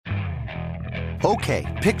Okay,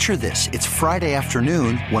 picture this. It's Friday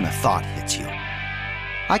afternoon when a thought hits you.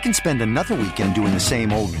 I can spend another weekend doing the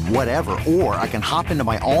same old whatever, or I can hop into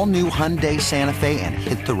my all-new Hyundai Santa Fe and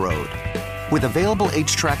hit the road. With available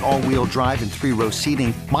H-Track all-wheel drive and 3-row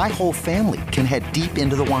seating, my whole family can head deep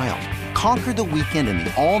into the wild. Conquer the weekend in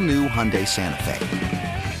the all-new Hyundai Santa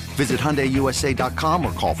Fe. Visit HyundaiUSA.com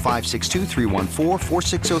or call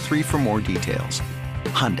 562-314-4603 for more details.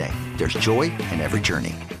 Hyundai, there's joy in every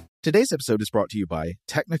journey. Today's episode is brought to you by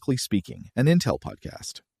Technically Speaking, an Intel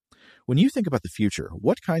podcast. When you think about the future,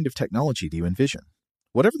 what kind of technology do you envision?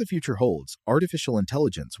 Whatever the future holds, artificial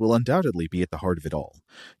intelligence will undoubtedly be at the heart of it all.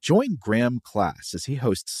 Join Graham Class as he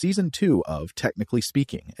hosts Season 2 of Technically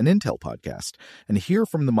Speaking, an Intel podcast, and hear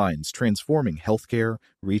from the minds transforming healthcare,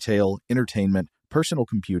 retail, entertainment, personal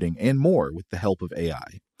computing, and more with the help of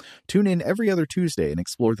AI. Tune in every other Tuesday and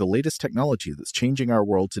explore the latest technology that's changing our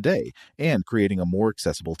world today and creating a more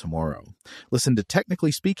accessible tomorrow. Listen to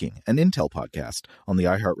Technically Speaking, an Intel podcast on the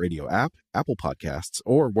iHeartRadio app, Apple Podcasts,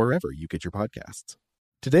 or wherever you get your podcasts.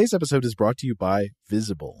 Today's episode is brought to you by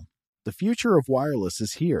Visible. The future of wireless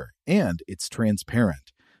is here, and it's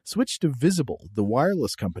transparent. Switch to Visible, the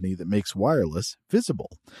wireless company that makes wireless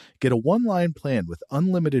visible. Get a one-line plan with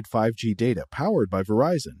unlimited 5G data powered by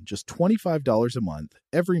Verizon, just $25 a month,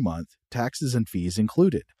 every month, taxes and fees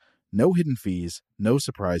included. No hidden fees, no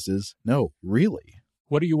surprises, no, really.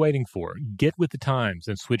 What are you waiting for? Get with the times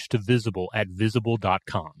and switch to Visible at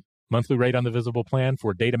Visible.com. Monthly rate on the Visible plan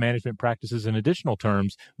for data management practices and additional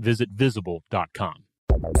terms, visit Visible.com.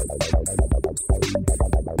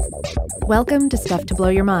 Welcome to Stuff to Blow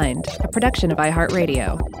Your Mind, a production of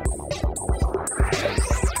iHeartRadio.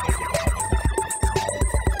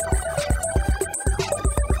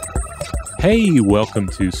 Hey, welcome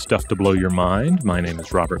to Stuff to Blow Your Mind. My name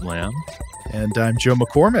is Robert Lamb. And I'm Joe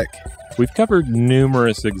McCormick. We've covered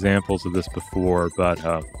numerous examples of this before, but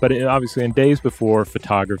obviously in days before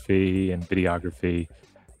photography and videography,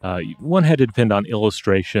 one had to depend on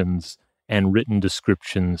illustrations and written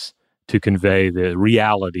descriptions to convey the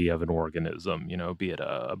reality of an organism, be it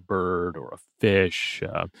a bird or a fish,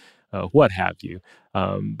 what have you.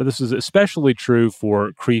 But this is especially true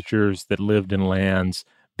for creatures that lived in lands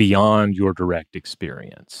beyond your direct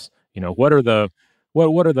experience. What are the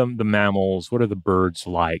mammals, what are the birds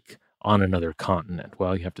like on another continent?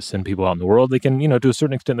 Well, you have to send people out in the world. They can, to a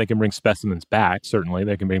certain extent, they can bring specimens back. Certainly,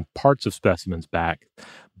 they can bring parts of specimens back,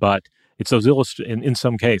 but it's those in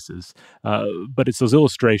some cases, but it's those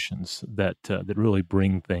illustrations that really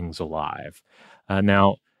bring things alive.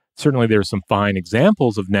 Now, certainly there are some fine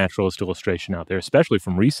examples of naturalist illustration out there, especially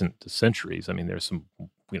from recent centuries. I mean, there's some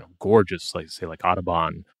gorgeous, like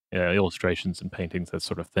Audubon illustrations and paintings, that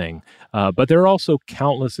sort of thing. But there are also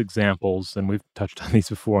countless examples, and we've touched on these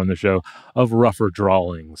before on the show, of rougher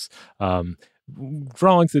drawings,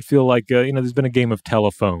 drawings that feel like there's been a game of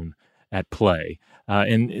telephone at play.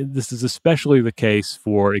 And this is especially the case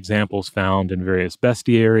for examples found in various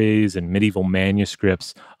bestiaries and medieval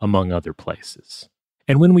manuscripts, among other places.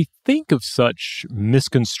 And when we think of such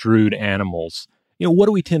misconstrued animals, what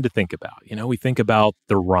do we tend to think about? We think about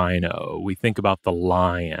the rhino, we think about the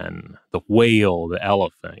lion, the whale, the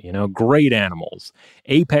elephant, great animals,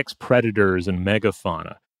 apex predators and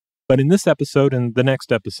megafauna. But in this episode, and the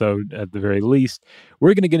next episode at the very least,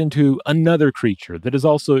 we're going to get into another creature that has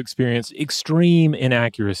also experienced extreme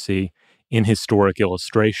inaccuracy in historic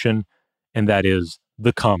illustration, and that is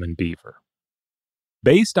the common beaver.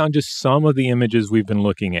 Based on just some of the images we've been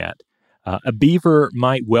looking at, a beaver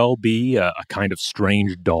might well be a kind of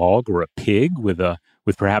strange dog or a pig with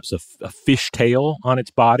perhaps a fish tail on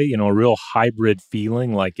its body, a real hybrid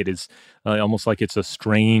feeling, like it is almost like it's a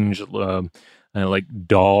strange like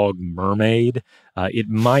dog mermaid. It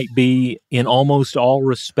might be, in almost all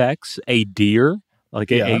respects, a deer, like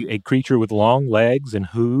a creature with long legs and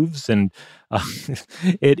hooves. And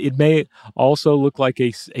it may also look like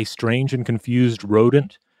a strange and confused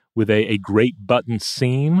rodent with a great button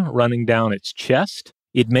seam running down its chest.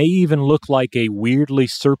 It may even look like a weirdly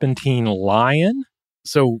serpentine lion.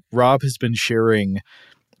 So Rob has been sharing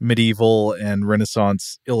medieval and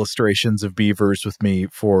Renaissance illustrations of beavers with me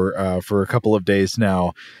for a couple of days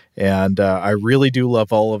now, and I really do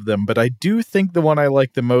love all of them. But I do think the one I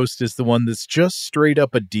like the most is the one that's just straight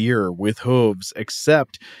up a deer with hooves,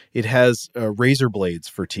 except it has razor blades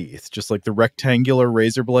for teeth, just like the rectangular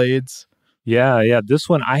razor blades. Yeah. This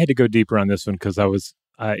one, I had to go deeper on this one because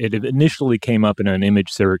it initially came up in an image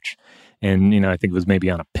search. And, I think it was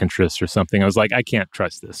maybe on a Pinterest or something. I was like, I can't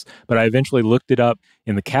trust this. But I eventually looked it up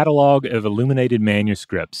in the catalog of illuminated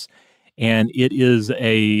manuscripts. And it is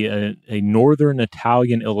a northern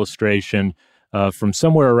Italian illustration from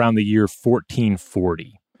somewhere around the year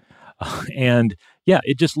 1440. And yeah,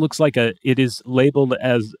 it just looks like it is labeled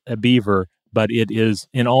as a beaver, but it is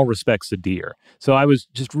in all respects a deer. So I was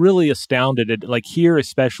just really astounded at, like, here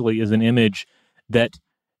especially is an image that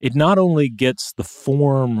it not only gets the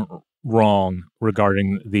form wrong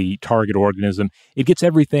regarding the target organism, it gets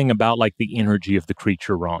everything about like the energy of the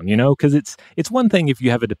creature wrong, because it's one thing if you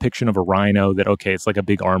have a depiction of a rhino that, okay, it's like a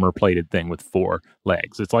big armor plated thing with 4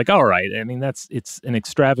 legs. It's like, all right, I mean, it's an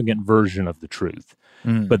extravagant version of the truth.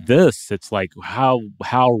 But this, it's like, how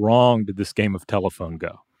wrong did this game of telephone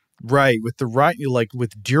go? Right. With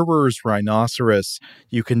with Dürer's rhinoceros,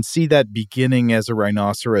 you can see that beginning as a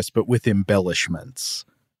rhinoceros, but with embellishments.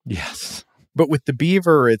 Yes. But with the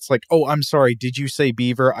beaver, it's like, oh, I'm sorry. Did you say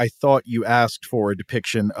beaver? I thought you asked for a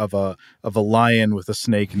depiction of a lion with a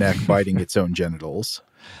snake neck biting its own genitals.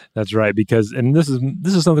 That's right, because, and this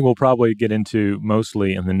is something we'll probably get into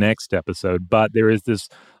mostly in the next episode, but there is this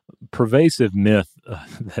pervasive myth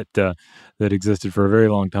that existed for a very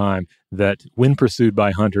long time that when pursued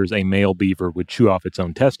by hunters, a male beaver would chew off its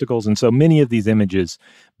own testicles. And so many of these images,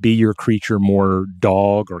 be your creature more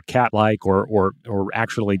dog or cat-like or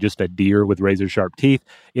actually just a deer with razor-sharp teeth,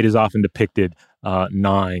 it is often depicted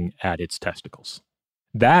gnawing at its testicles.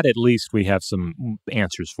 That, at least, we have some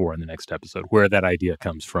answers for in the next episode, where that idea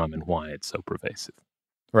comes from and why it's so pervasive.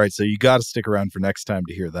 Right, so you got to stick around for next time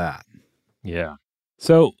to hear that. Yeah.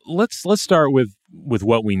 So let's start with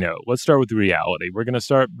what we know. Let's start with the reality. We're going to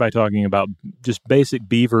start by talking about just basic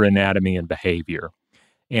beaver anatomy and behavior.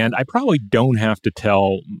 And I probably don't have to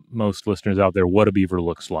tell most listeners out there what a beaver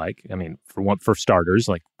looks like. I mean, for starters,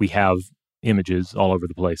 like, we have images all over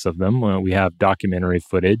the place of them. We have documentary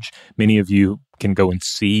footage. Many of you can go and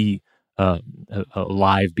see a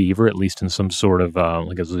live beaver, at least in some sort of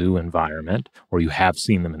like a zoo environment, or you have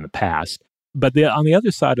seen them in the past. But on the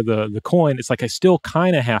other side of the coin, it's like I still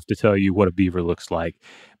kind of have to tell you what a beaver looks like,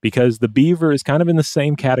 because the beaver is kind of in the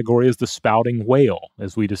same category as the spouting whale,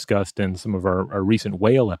 as we discussed in some of our recent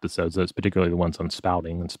whale episodes, those particularly the ones on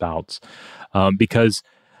spouting and spouts, because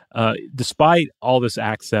despite all this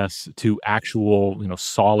access to actual,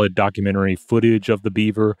 solid documentary footage of the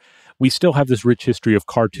beaver, we still have this rich history of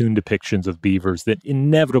cartoon depictions of beavers that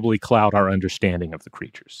inevitably cloud our understanding of the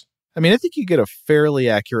creatures. I mean, I think you get a fairly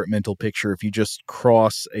accurate mental picture if you just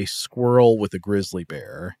cross a squirrel with a grizzly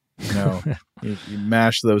bear. You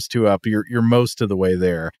mash those two up, you're most of the way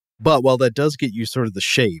there. But while that does get you sort of the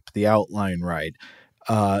shape, the outline right,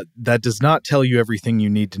 that does not tell you everything you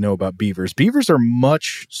need to know about beavers. Beavers are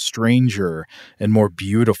much stranger and more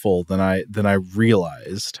beautiful than I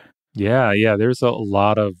realized. Yeah. There's a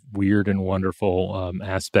lot of weird and wonderful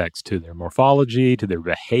aspects to their morphology, to their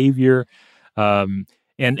behavior.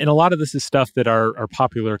 And a lot of this is stuff that our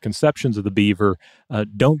popular conceptions of the beaver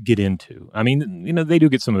don't get into. I mean, they do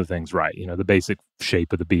get some of the things right. The basic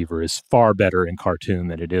shape of the beaver is far better in cartoon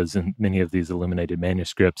than it is in many of these illuminated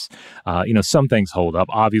manuscripts. Some things hold up.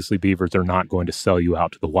 Obviously, beavers are not going to sell you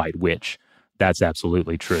out to the White Witch. That's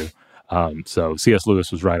absolutely true. So C.S.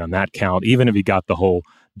 Lewis was right on that count, even if he got the whole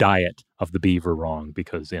diet of the beaver wrong,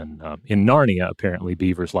 because in Narnia, apparently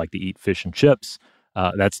beavers like to eat fish and chips.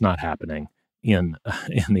 That's not happening in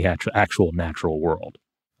the actual natural world.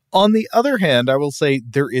 On the other hand, I will say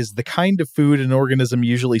there is the kind of food an organism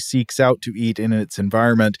usually seeks out to eat in its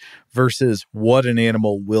environment versus what an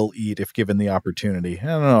animal will eat if given the opportunity. I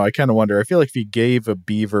don't know. I kind of wonder. I feel like if you gave a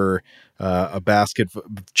beaver a basket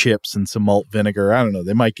of chips and some malt vinegar, I don't know,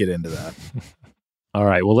 they might get into that. All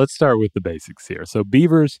right. Well, let's start with the basics here. So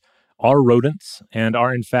beavers are rodents and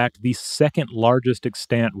are, in fact, the second largest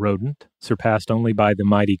extant rodent, surpassed only by the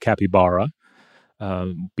mighty capybara.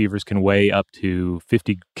 Beavers can weigh up to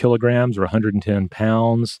 50 kilograms or 110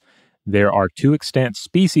 pounds. There are 2 extant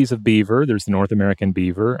species of beaver. There's the North American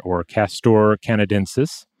beaver, or Castor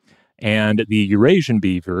canadensis, and the Eurasian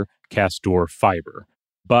beaver, Castor fiber.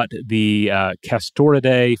 But the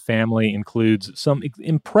Castoridae family includes some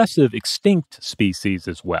impressive extinct species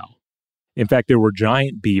as well. In fact, there were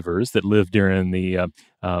giant beavers that lived during the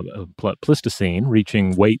Pleistocene,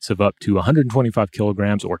 reaching weights of up to 125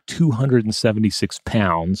 kilograms or 276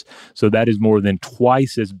 pounds. So that is more than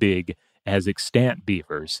twice as big as extant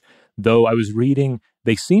beavers. Though I was reading,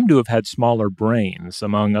 they seem to have had smaller brains,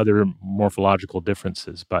 among other morphological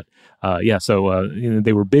differences. But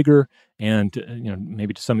they were bigger, and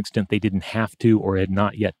maybe to some extent they didn't have to or had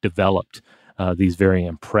not yet developed these very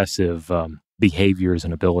impressive behaviors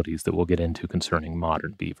and abilities that we'll get into concerning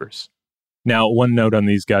modern beavers. Now, one note on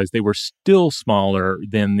these guys, they were still smaller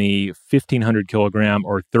than the 1,500 kilogram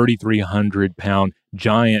or 3,300 pound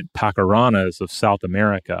giant pacaranas of South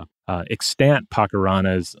America. Extant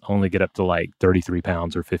pacaranas only get up to like 33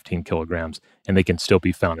 pounds or 15 kilograms, and they can still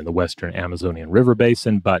be found in the western Amazonian River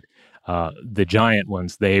Basin. But the giant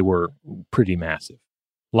ones, they were pretty massive.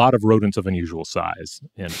 A lot of rodents of unusual size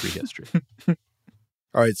in prehistory.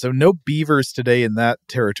 All right, so no beavers today in that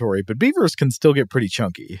territory, but beavers can still get pretty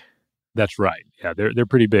chunky. That's right. Yeah, they're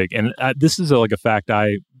pretty big. And this is like a fact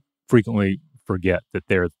I frequently forget, that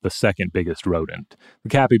they're the second biggest rodent. The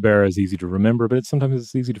capybara is easy to remember, but sometimes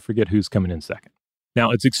it's easy to forget who's coming in second.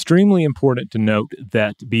 Now, it's extremely important to note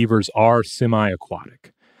that beavers are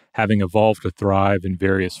semi-aquatic, having evolved to thrive in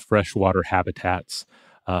various freshwater habitats.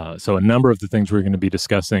 So a number of the things we're going to be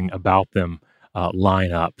discussing about them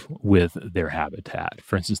line up with their habitat.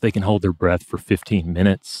 For instance, they can hold their breath for 15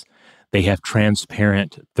 minutes. They have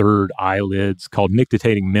transparent third eyelids called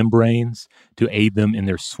nictitating membranes to aid them in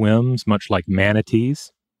their swims, much like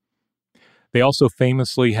manatees. They also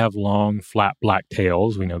famously have long, flat black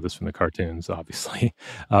tails. We know this from the cartoons, obviously.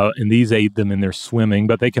 And these aid them in their swimming,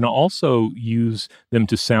 but they can also use them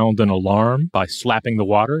to sound an alarm by slapping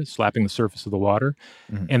the surface of the water.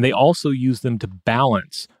 Mm-hmm. And they also use them to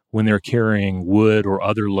balance when they're carrying wood or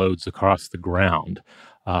other loads across the ground.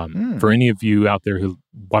 For any of you out there who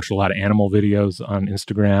watch a lot of animal videos on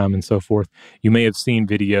Instagram and so forth, you may have seen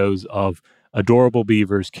videos of adorable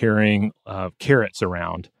beavers carrying carrots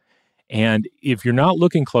around. And if you're not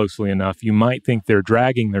looking closely enough, you might think they're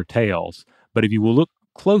dragging their tails. But if you will look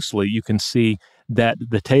closely, you can see that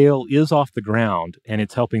the tail is off the ground and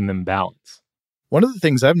it's helping them balance. One of the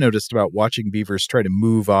things I've noticed about watching beavers try to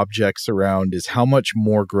move objects around is how much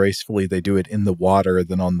more gracefully they do it in the water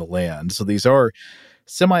than on the land. So these are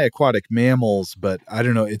semi-aquatic mammals, but I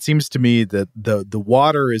don't know, it seems to me that the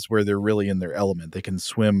water is where they're really in their element. They can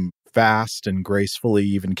swim fast and gracefully,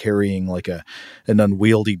 even carrying like an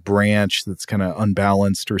unwieldy branch that's kind of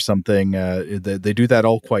unbalanced or something. They do that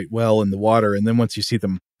all quite well in the water. And then once you see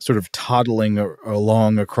them sort of toddling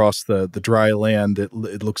along across the dry land, it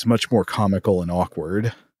looks much more comical and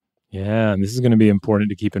awkward. Yeah, and this is going to be important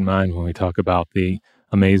to keep in mind when we talk about the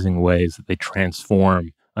amazing ways that they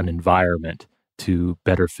transform an environment to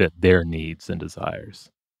better fit their needs and desires.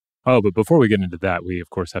 Oh, but before we get into that, we of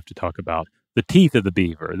course have to talk about the teeth of the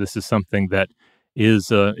beaver. This is something that is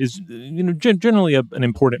generally an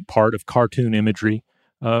important part of cartoon imagery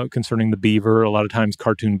concerning the beaver. A lot of times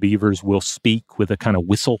cartoon beavers will speak with a kind of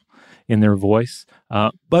whistle in their voice,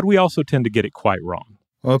 but we also tend to get it quite wrong.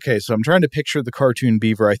 Okay, so I'm trying to picture the cartoon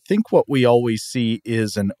beaver. I think what we always see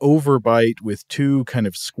is an overbite with two kind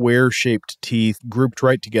of square-shaped teeth grouped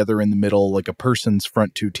right together in the middle, like a person's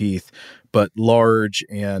front two teeth, but large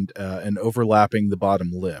and overlapping the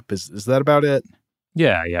bottom lip. Is that about it?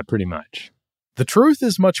 Yeah, pretty much. The truth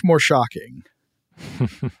is much more shocking.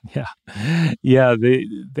 Yeah.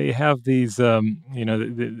 They have these.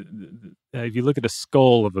 If you look at a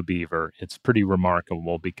skull of a beaver, it's pretty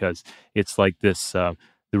remarkable because it's like this.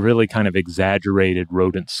 The really kind of exaggerated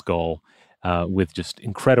rodent skull with just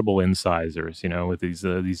incredible incisors, with these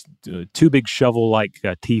two big shovel-like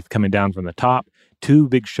teeth coming down from the top, two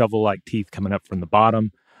big shovel-like teeth coming up from the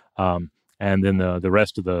bottom, and then the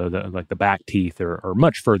rest of the back teeth are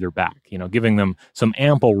much further back, giving them some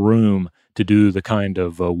ample room to do the kind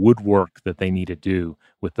of woodwork that they need to do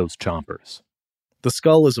with those chompers. The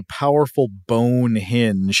skull is a powerful bone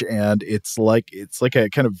hinge, and it's like a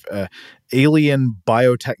kind of alien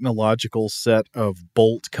biotechnological set of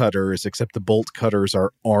bolt cutters, except the bolt cutters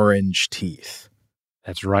are orange teeth.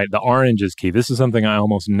 That's right. The orange is key. This is something I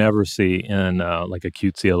almost never see in like a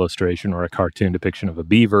cutesy illustration or a cartoon depiction of a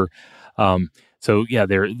beaver.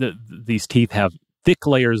 These teeth have thick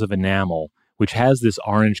layers of enamel, which has this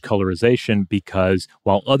orange colorization because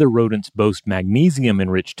while other rodents boast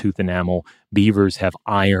magnesium-enriched tooth enamel, beavers have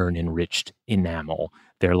iron-enriched enamel.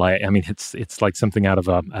 They're like, it's like something out of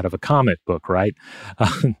a comic book, right?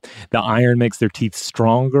 The iron makes their teeth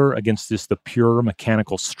stronger against just the pure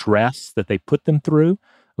mechanical stress that they put them through.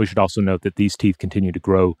 We should also note that these teeth continue to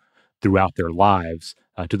grow throughout their lives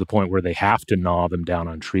to the point where they have to gnaw them down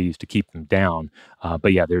on trees to keep them down.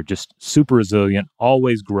 They're just super resilient,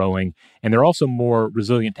 always growing, and they're also more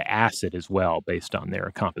resilient to acid as well based on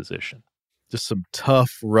their composition. Just some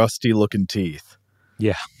tough, rusty-looking teeth.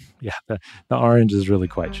 Yeah, the orange is really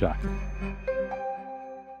quite shocking.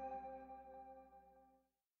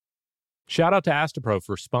 Shout out to Astapro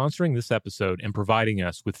for sponsoring this episode and providing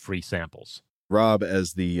us with free samples. Rob,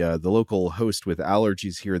 as the local host with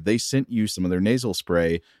allergies here, they sent you some of their nasal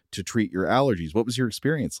spray to treat your allergies. What was your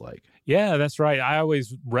experience like? Yeah, that's right. I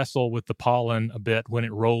always wrestle with the pollen a bit when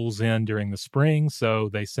it rolls in during the spring, so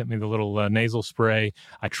they sent me the little nasal spray.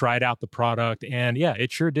 I tried out the product, and yeah,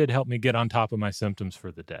 it sure did help me get on top of my symptoms for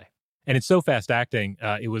the day. And it's so fast-acting,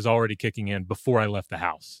 it was already kicking in before I left the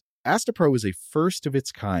house. Astepro is a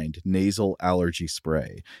first-of-its-kind nasal allergy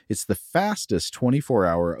spray. It's the fastest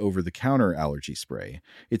 24-hour over-the-counter allergy spray.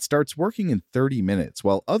 It starts working in 30 minutes,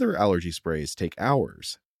 while other allergy sprays take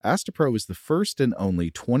hours. Astepro is the first and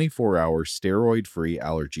only 24-hour steroid-free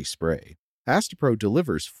allergy spray. Astepro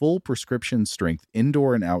delivers full prescription-strength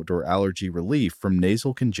indoor and outdoor allergy relief from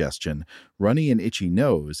nasal congestion, runny and itchy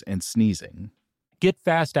nose, and sneezing. Get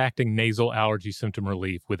fast-acting nasal allergy symptom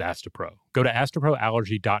relief with Astepro. Go to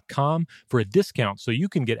asteproallergy.com for a discount so you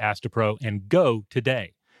can get Astepro and go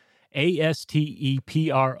today.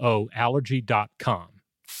 ASTEPRO allergy.com.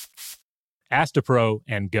 Astepro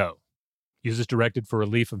and go. Use as directed for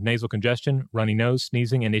relief of nasal congestion, runny nose,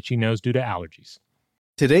 sneezing, and itchy nose due to allergies.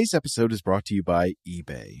 Today's episode is brought to you by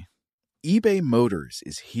eBay. eBay Motors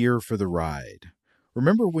is here for the ride.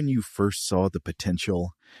 Remember when you first saw the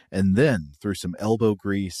potential? And then, through some elbow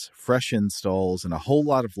grease, fresh installs, and a whole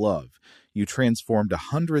lot of love, you transformed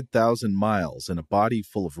 100,000 miles and a body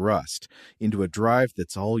full of rust into a drive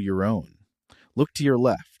that's all your own. Look to your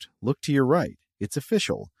left. Look to your right. It's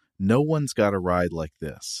official. No one's got a ride like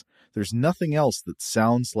this. There's nothing else that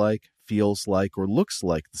sounds like, feels like, or looks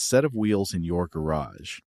like the set of wheels in your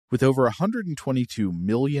garage. With over 122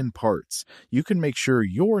 million parts, you can make sure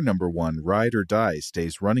your number one ride or die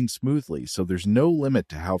stays running smoothly so there's no limit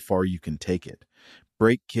to how far you can take it.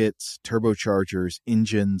 Brake kits, turbochargers,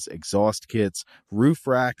 engines, exhaust kits, roof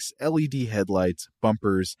racks, LED headlights,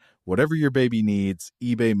 bumpers, whatever your baby needs,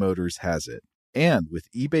 eBay Motors has it. And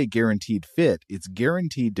with eBay Guaranteed Fit, it's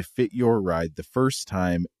guaranteed to fit your ride the first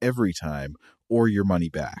time, every time, or your money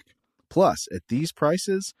back. Plus, at these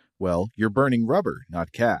prices, well, you're burning rubber,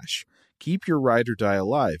 not cash. Keep your ride or die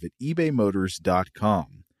alive at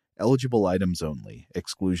ebaymotors.com. Eligible items only.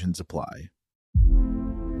 Exclusions apply.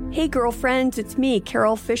 Hey, girlfriends, it's me,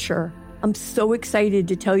 Carol Fisher. I'm so excited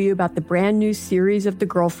to tell you about the brand new series of The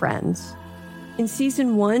Girlfriends. In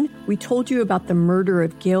Season 1, we told you about the murder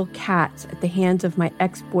of Gail Katz at the hands of my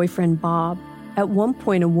ex-boyfriend, Bob. At one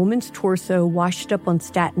point, a woman's torso washed up on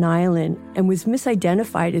Staten Island and was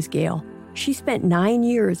misidentified as Gail. She spent 9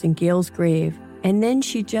 years in Gail's grave, and then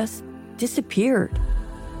she just disappeared.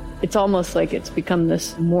 It's almost like it's become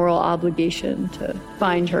this moral obligation to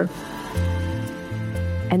find her.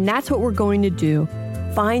 And that's what we're going to do.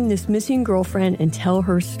 Find this missing girlfriend and tell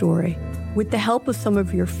her story. With the help of some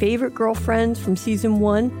of your favorite girlfriends from Season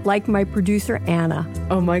 1, like my producer, Anna.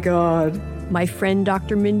 Oh my God. My friend,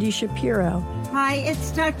 Dr. Mindy Shapiro. Hi,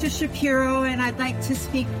 it's Dr. Shapiro, and I'd like to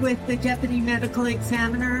speak with the Deputy Medical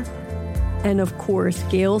Examiner. And of course,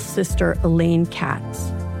 Gail's sister, Elaine Katz.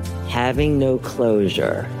 Having no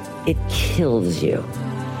closure, it kills you.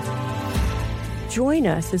 Join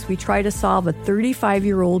us as we try to solve a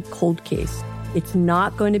 35-year-old cold case. It's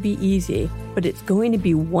not going to be easy, but it's going to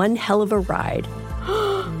be one hell of a ride.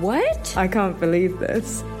 What? I can't believe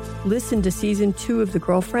this. Listen to Season 2 of The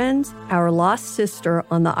Girlfriends, Our Lost Sister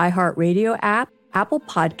on the iHeartRadio app, Apple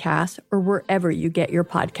Podcasts, or wherever you get your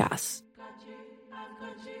podcasts.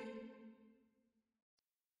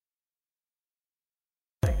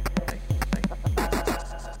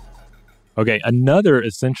 Okay, another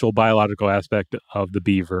essential biological aspect of the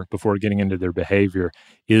beaver, before getting into their behavior,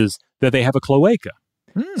 is that they have a cloaca.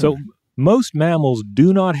 So most mammals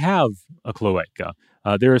do not have a cloaca.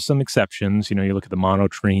 There are some exceptions. You look at the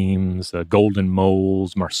monotremes, golden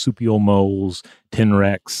moles, marsupial moles,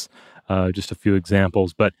 tenrecs, just a few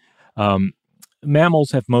examples. But mammals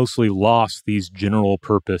have mostly lost these general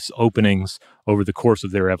purpose openings over the course of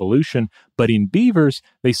their evolution. But in beavers,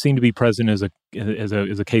 they seem to be present as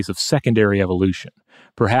a case of secondary evolution,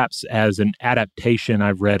 perhaps as an adaptation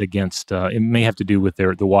I've read against, it may have to do with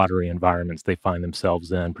the watery environments they find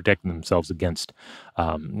themselves in, protecting themselves against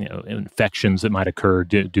infections that might occur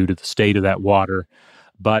due to the state of that water.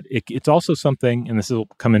 But it's also something, and this will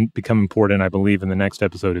become important, I believe, in the next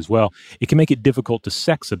episode as well, it can make it difficult to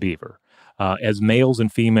sex a beaver, as males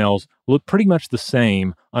and females look pretty much the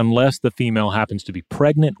same unless the female happens to be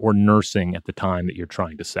pregnant or nursing at the time that you're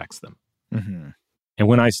trying to sex them. Mm-hmm. And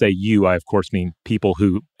when I say you, I of course mean people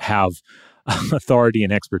who have authority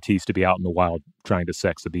and expertise to be out in the wild trying to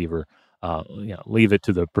sex a beaver. Leave it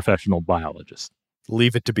to the professional biologist.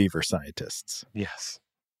 Leave it to beaver scientists. Yes.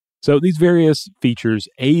 So these various features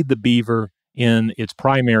aid the beaver in its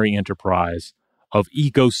primary enterprise of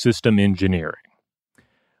ecosystem engineering.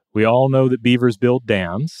 We all know that beavers build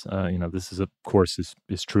dams. This is, of course,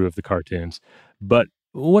 is true of the cartoons. But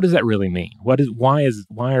what does that really mean? Why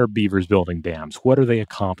are beavers building dams? What are they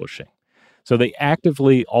accomplishing? So they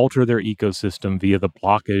actively alter their ecosystem via the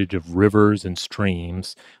blockage of rivers and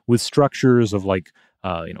streams with structures of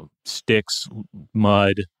sticks,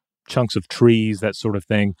 mud, chunks of trees, that sort of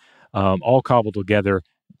thing, all cobbled together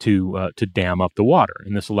to dam up the water.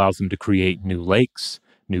 And this allows them to create new lakes,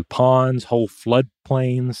 new ponds, whole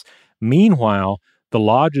floodplains. Meanwhile, the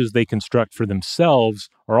lodges they construct for themselves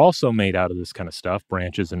are also made out of this kind of stuff,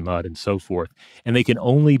 branches and mud and so forth, and they can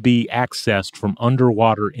only be accessed from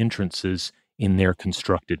underwater entrances in their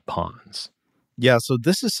constructed ponds. Yeah, so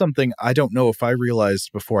this is something I don't know if I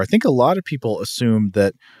realized before. I think a lot of people assume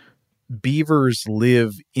that beavers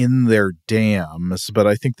live in their dams, but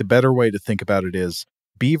I think the better way to think about it is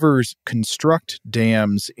beavers construct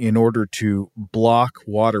dams in order to block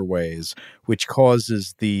waterways, which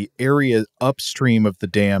causes the area upstream of the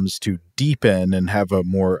dams to deepen and have a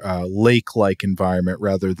more lake-like environment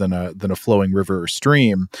rather than a flowing river or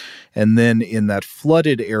stream. And then in that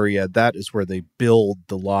flooded area, that is where they build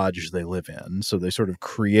the lodge they live in. So they sort of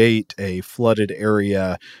create a flooded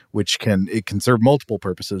area, which can serve multiple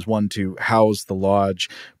purposes. One, to house the lodge,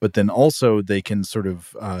 but then also they can sort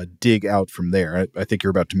of dig out from there. I think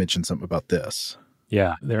you're about to mention something about this.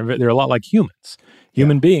 Yeah, they're a lot like humans.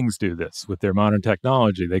 Human beings do this with their modern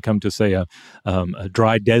technology. They come to, say, a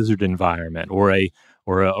dry desert environment or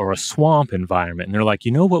a swamp environment, and they're like,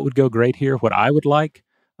 you know what would go great here? What I would like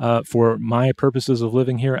for my purposes of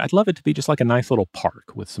living here, I'd love it to be just like a nice little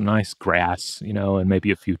park with some nice grass, and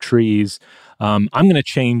maybe a few trees. I'm going to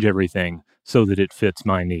change everything so that it fits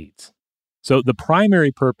my needs. So the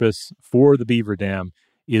primary purpose for the beaver dam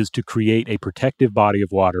is to create a protective body of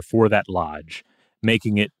water for that lodge,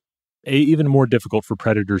 making it even more difficult for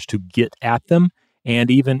predators to get at them. And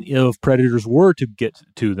even if predators were to get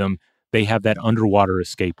to them, they have that underwater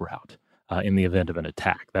escape route in the event of an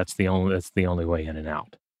attack. That's the only way in and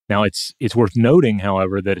out. Now, it's worth noting,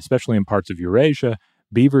 however, that especially in parts of Eurasia,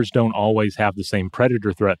 beavers don't always have the same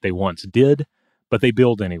predator threat they once did, but they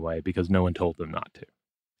build anyway because no one told them not to.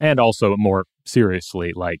 And also, more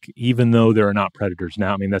seriously, like, even though there are not predators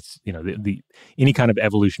now, I mean, that's, the any kind of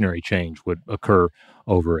evolutionary change would occur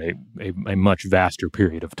over a much vaster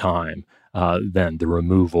period of time than the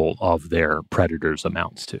removal of their predators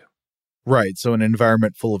amounts to. Right. So an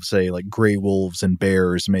environment full of, say, like gray wolves and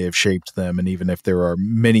bears may have shaped them. And even if there are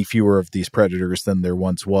many fewer of these predators than there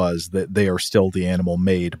once was, that they are still the animal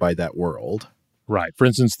made by that world. Right. For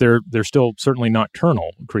instance, they're still certainly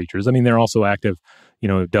nocturnal creatures. I mean, they're also active,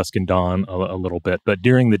 dusk and dawn a little bit. But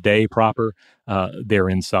during the day proper, they're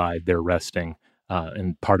inside, they're resting.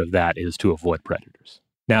 And part of that is to avoid predators.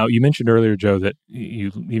 Now, you mentioned earlier, Joe, that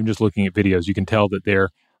you even just looking at videos, you can tell that they're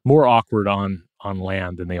more awkward on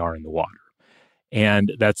land than they are in the water.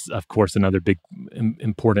 And that's, of course, another big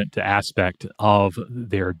important aspect of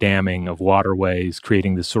their damming of waterways,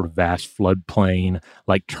 creating this sort of vast floodplain,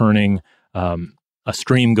 like turning a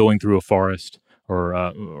stream going through a forest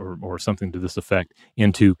or something to this effect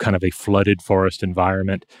into kind of a flooded forest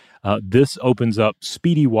environment. This opens up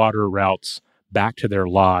speedy water routes back to their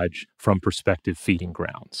lodge from prospective feeding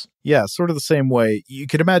grounds. Yeah, sort of the same way. You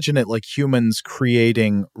could imagine it like humans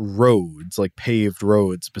creating roads, like paved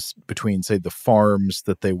roads between, say, the farms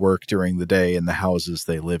that they work during the day and the houses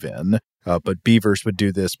they live in. But beavers would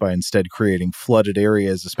do this by instead creating flooded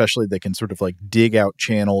areas, especially they can sort of like dig out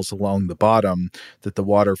channels along the bottom that the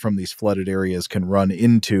water from these flooded areas can run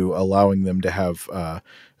into, allowing them to have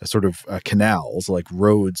canals, like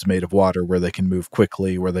roads made of water where they can move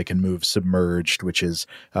quickly, where they can move submerged, which is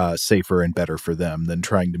safer and better for them than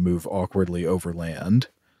trying to move awkwardly over land.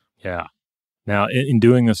 Yeah. Now, in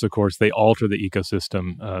doing this, of course, they alter the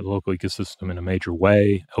ecosystem, the local ecosystem in a major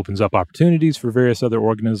way, opens up opportunities for various other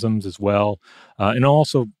organisms as well, and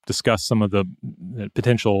also discuss some of the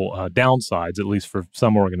potential downsides, at least for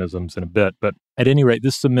some organisms in a bit. But at any rate,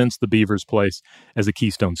 this cements the beaver's place as a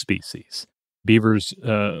keystone species. Beavers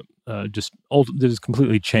just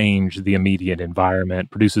completely change the immediate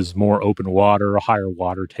environment, produces more open water, higher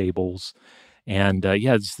water tables. And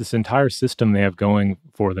it's this entire system they have going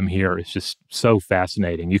for them here is just so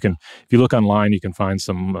fascinating. If you look online, you can find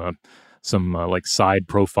some like side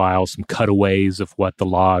profiles, some cutaways of what the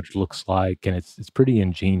lodge looks like, and it's pretty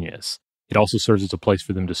ingenious. It also serves as a place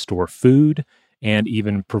for them to store food and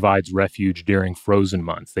even provides refuge during frozen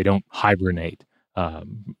months. They don't hibernate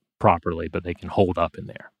properly, but they can hold up in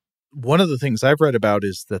there. One of the things I've read about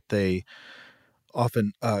is that they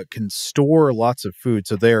often can store lots of food.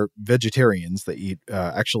 So they're vegetarians. They eat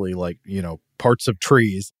parts of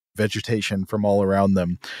trees, vegetation from all around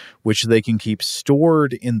them, which they can keep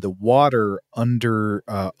stored in the water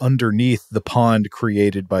underneath the pond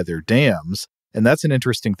created by their dams. And that's an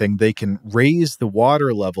interesting thing. They can raise the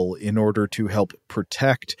water level in order to help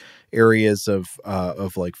protect areas of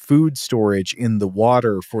like food storage in the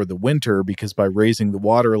water for the winter, because by raising the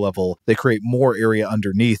water level, they create more area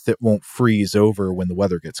underneath that won't freeze over when the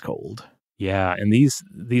weather gets cold. Yeah, and these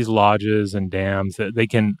lodges and dams, they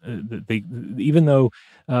can they even though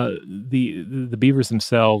the beavers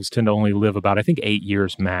themselves tend to only live about, I think, 8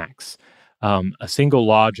 years max. A single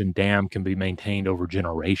lodge and dam can be maintained over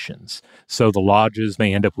generations. So the lodges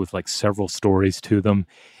may end up with like several stories to them,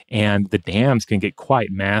 and the dams can get quite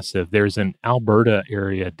massive. There's an Alberta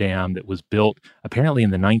area dam that was built apparently in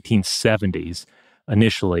the 1970s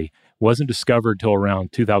initially. Wasn't discovered till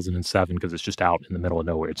around 2007 because it's just out in the middle of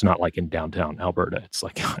nowhere. It's not like in downtown Alberta. It's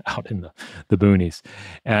like out in the boonies.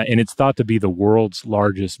 And it's thought to be the world's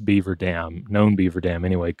largest beaver dam, known beaver dam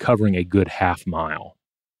anyway, covering a good half mile.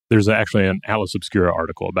 There's actually an Atlas Obscura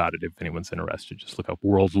article about it if anyone's interested. Just look up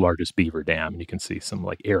world's largest beaver dam and you can see some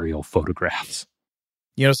like aerial photographs.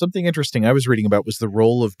 You know, something interesting I was reading about was the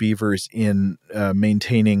role of beavers in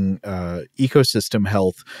maintaining ecosystem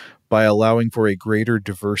health by allowing for a greater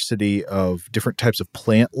diversity of different types of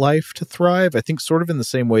plant life to thrive. I think sort of in the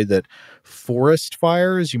same way that forest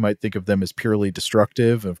fires, you might think of them as purely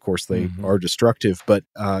destructive. Of course, they are destructive, but,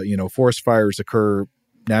 forest fires occur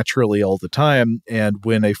naturally all the time. And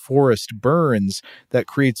when a forest burns, that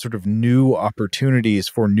creates sort of new opportunities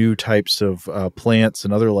for new types of plants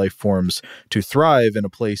and other life forms to thrive in a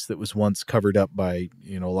place that was once covered up by,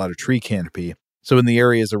 a lot of tree canopy. So in the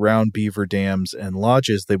areas around beaver dams and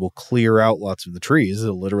lodges, they will clear out lots of the trees.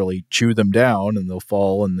 They'll literally chew them down and they'll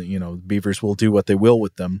fall, and the beavers will do what they will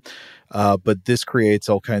with them. But this creates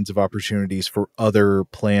all kinds of opportunities for other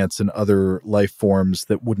plants and other life forms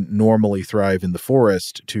that wouldn't normally thrive in the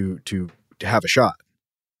forest to have a shot.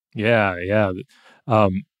 Yeah.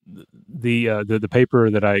 The paper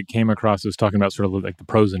that I came across was talking about sort of like the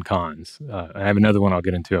pros and cons. I have another one I'll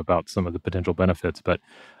get into about some of the potential benefits, but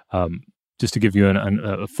just to give you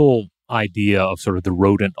a full idea of sort of the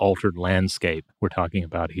rodent-altered landscape we're talking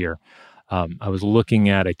about here, I was looking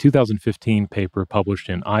at a 2015 paper published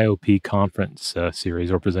in IOP Conference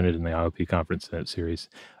series, or presented in the IOP Conference series,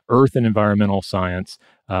 Earth and Environmental Science.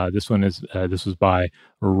 This was by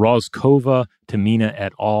Rozkova, Tamina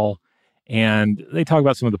et al., and they talk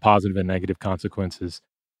about some of the positive and negative consequences,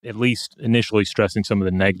 at least initially stressing some of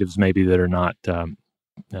the negatives maybe that are not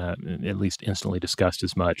at least instantly discussed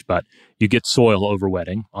as much. But you get soil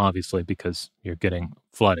overwetting, obviously, because you're getting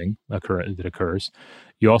flooding that occurs.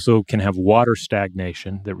 You also can have water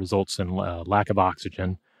stagnation that results in lack of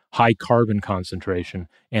oxygen, high carbon concentration,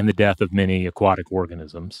 and the death of many aquatic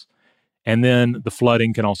organisms. And then the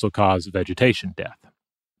flooding can also cause vegetation death.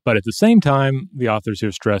 But at the same time, the authors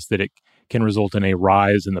here stress that it can result in a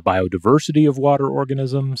rise in the biodiversity of water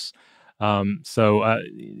organisms. They're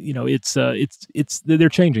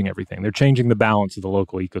changing everything. They're changing the balance of the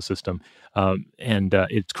local ecosystem, and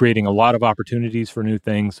it's creating a lot of opportunities for new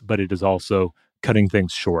things, but it is also cutting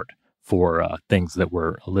things short for things that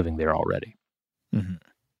were living there already. Mm-hmm.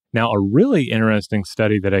 Now, a really interesting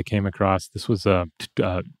study that I came across, this was a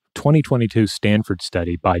 2022 Stanford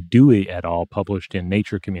study by Dewey et al., published in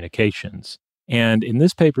Nature Communications. And in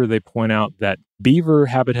this paper, they point out that beaver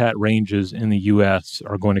habitat ranges in the U.S.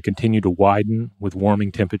 are going to continue to widen with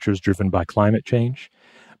warming temperatures driven by climate change.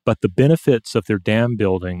 But the benefits of their dam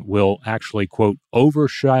building will actually, quote,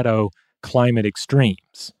 overshadow climate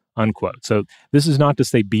extremes, unquote. So this is not to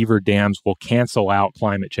say beaver dams will cancel out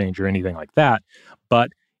climate change or anything like that,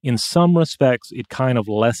 but in some respects, it kind of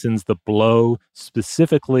lessens the blow,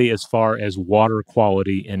 specifically as far as water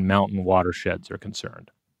quality in mountain watersheds are concerned.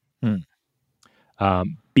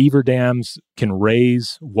 Beaver dams can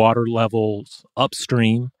raise water levels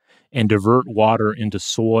upstream and divert water into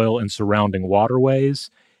soil and surrounding waterways.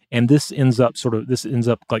 And this ends up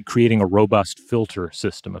like creating a robust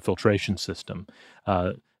filtration system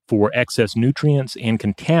for excess nutrients and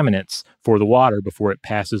contaminants for the water before it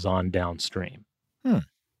passes on downstream.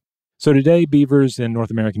 So today, beavers in North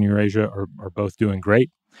America and Eurasia are both doing great.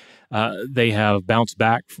 They have bounced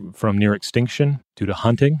back from near extinction due to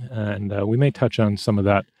hunting, and we may touch on some of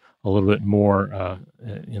that a little bit more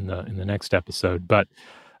in the next episode. But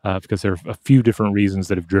because there are a few different reasons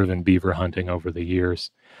that have driven beaver hunting over the years.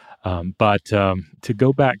 But to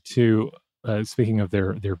go back to speaking of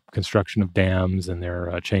their construction of dams and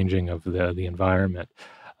their changing of the environment,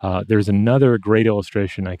 there's another great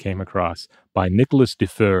illustration I came across by Nicolas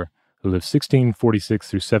Dufour, who lived 1646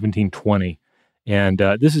 through 1720. And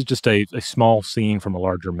this is just a small scene from a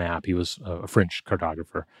larger map. He was a French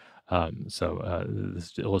cartographer. So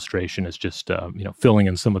this illustration is just filling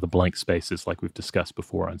in some of the blank spaces like we've discussed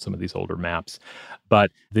before on some of these older maps.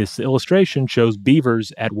 But this illustration shows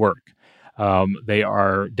beavers at work. They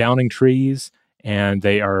are downing trees and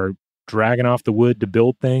they are dragging off the wood to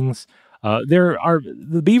build things.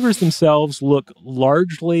 The beavers themselves look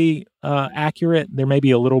largely accurate. There may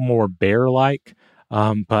be a little more bear-like,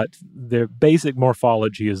 but their basic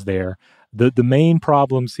morphology is there. The main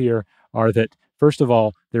problems here are that, first of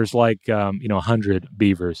all, there's 100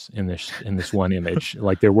 beavers in this one image,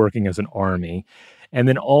 like they're working as an army. And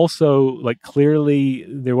then also, like, clearly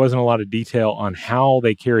there wasn't a lot of detail on how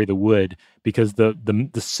they carry the wood, because the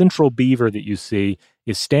central beaver that you see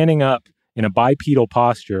is standing up in a bipedal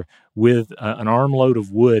posture with an armload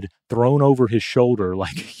of wood thrown over his shoulder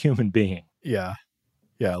like a human being. Yeah.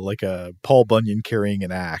 Yeah, like a Paul Bunyan carrying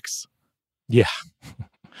an axe. Yeah.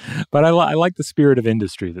 But I like the spirit of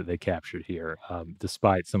industry that they captured here,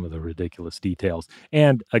 despite some of the ridiculous details.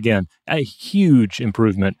 And again, a huge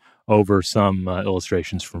improvement over some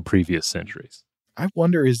illustrations from previous centuries. I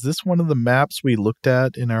wonder, is this one of the maps we looked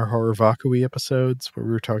at in our Horror Vakui episodes where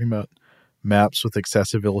we were talking about maps with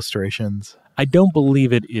excessive illustrations? I don't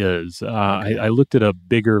believe it is. I looked at a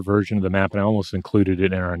bigger version of the map, and I almost included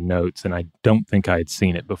it in our notes, and I don't think I had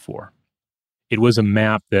seen it before. It was a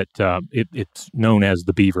map that it's known as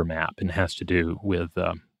the Beaver map, and has to do with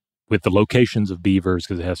the locations of beavers,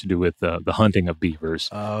 because it has to do with the hunting of beavers,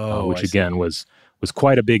 which again was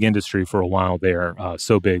quite a big industry for a while there,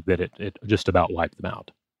 so big that it just about wiped them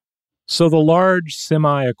out. So the large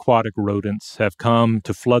semi-aquatic rodents have come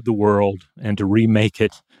to flood the world and to remake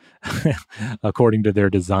it according to their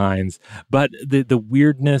designs. But the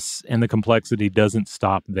weirdness and the complexity doesn't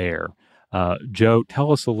stop there. Joe,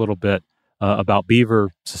 tell us a little bit about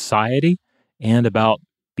beaver society and about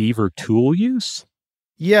beaver tool use.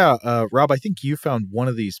 Yeah, Rob, I think you found one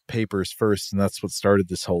of these papers first, and that's what started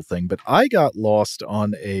this whole thing. But I got lost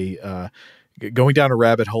on going down a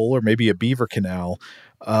rabbit hole, or maybe a beaver canal,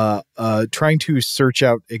 trying to search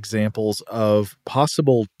out examples of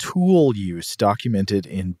possible tool use documented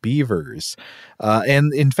in beavers.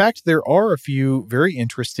 And in fact, there are a few very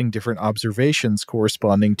interesting different observations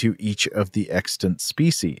corresponding to each of the extant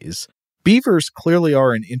species. Beavers clearly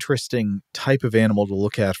are an interesting type of animal to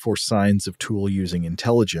look at for signs of tool-using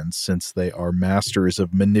intelligence, since they are masters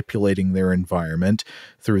of manipulating their environment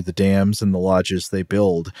through the dams and the lodges they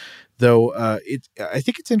build. Though I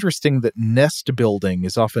think it's interesting that nest building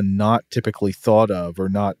is often not typically thought of, or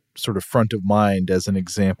not sort of front of mind as an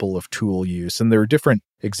example of tool use. And there are different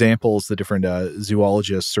examples that different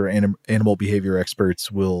zoologists or animal behavior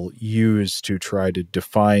experts will use to try to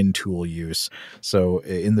define tool use. So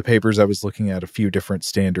in the papers I was looking at, a few different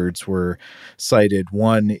standards were cited.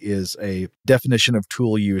 One is a definition of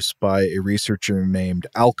tool use by a researcher named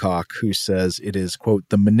Alcock, who says it is, quote,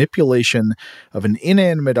 the manipulation of an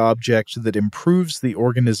inanimate object that improves the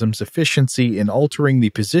organism's efficiency in altering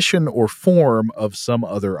the position or form of some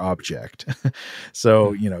other object.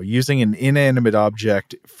 So, using an inanimate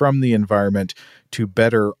object from the environment to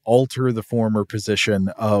better alter the form or position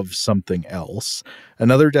of something else.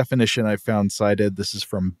 Another definition I found cited, this is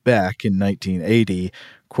from Beck in 1980,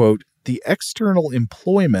 quote, the external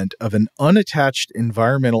employment of an unattached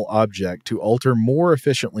environmental object to alter more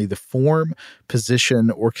efficiently the form, position,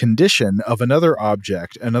 or condition of another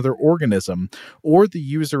object, another organism, or the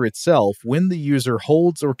user itself when the user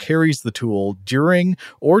holds or carries the tool during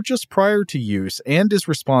or just prior to use and is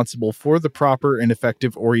responsible for the proper and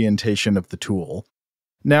effective orientation of the tool.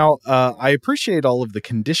 Now, I appreciate all of the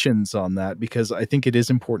conditions on that, because I think it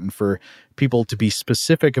is important for people to be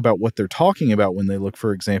specific about what they're talking about when they look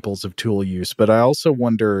for examples of tool use. But I also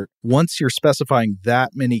wonder, once you're specifying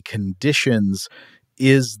that many conditions,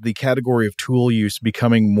 is the category of tool use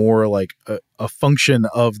becoming more like a function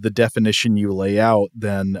of the definition you lay out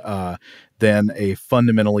than a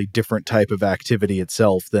fundamentally different type of activity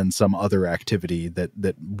itself than some other activity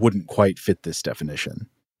that wouldn't quite fit this definition?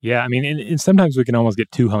 Yeah, I mean, and sometimes we can almost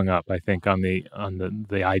get too hung up, I think, on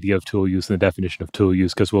the idea of tool use and the definition of tool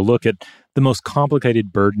use, because we'll look at the most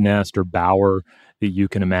complicated bird nest or bower that you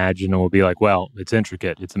can imagine, and we'll be like, well, it's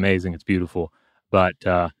intricate, it's amazing, it's beautiful, but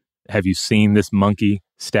have you seen this monkey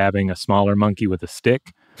stabbing a smaller monkey with a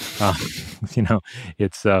stick?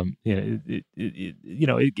 It's it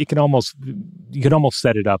can almost, you can almost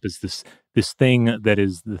set it up as this thing that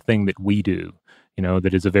is the thing that we do.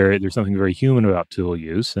 That is there's something very human about tool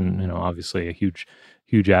use, and obviously a huge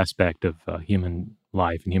aspect of human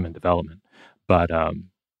life and human development. But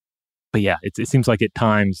yeah, it seems like at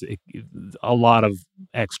times a lot of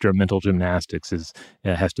extra mental gymnastics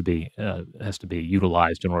has to be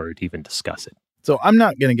utilized in order to even discuss it. So I'm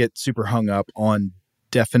not going to get super hung up on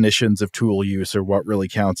definitions of tool use or what really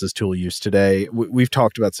counts as tool use today. We've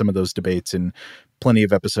talked about some of those debates in plenty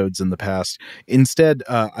of episodes in the past. Instead,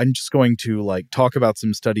 I'm just going to talk about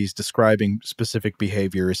some studies describing specific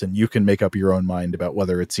behaviors, and you can make up your own mind about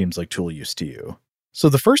whether it seems like tool use to you. So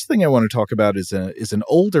the first thing I want to talk about is an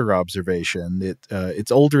older observation.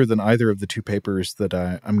 It's older than either of the two papers that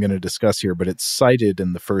I'm going to discuss here, but it's cited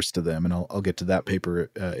in the first of them, and I'll get to that paper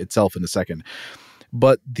itself in a second.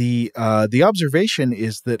 But the observation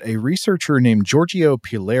is that a researcher named Giorgio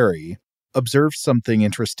Pileri observed something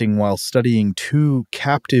interesting while studying two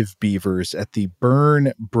captive beavers at the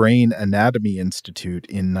Bern Brain Anatomy Institute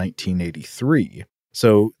in 1983.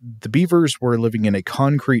 So the beavers were living in a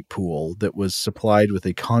concrete pool that was supplied with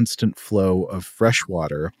a constant flow of fresh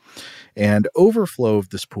water, and overflow of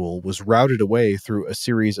this pool was routed away through a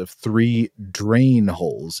series of 3 drain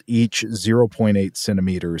holes, each 0.8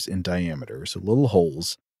 centimeters in diameter, so little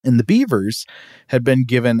holes. And the beavers had been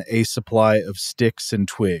given a supply of sticks and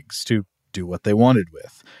twigs to do what they wanted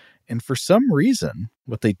with. And for some reason,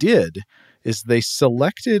 what they did is they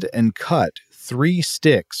selected and cut 3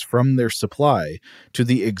 sticks from their supply to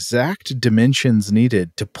the exact dimensions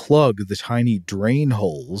needed to plug the tiny drain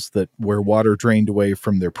holes where water drained away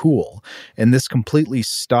from their pool. And this completely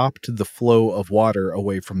stopped the flow of water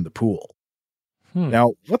away from the pool.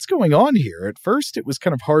 Now, what's going on here? At first, it was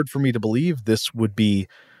kind of hard for me to believe this would be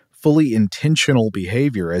fully intentional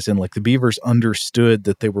behavior, as in the beavers understood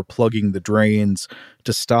that they were plugging the drains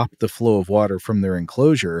to stop the flow of water from their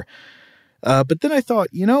enclosure. But then I thought,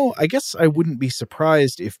 I guess I wouldn't be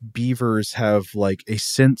surprised if beavers have a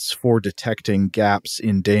sense for detecting gaps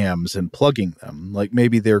in dams and plugging them.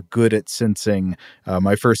 Maybe they're good at sensing.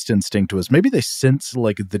 My first instinct was maybe they sense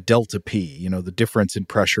the delta P, the difference in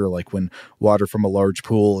pressure, when water from a large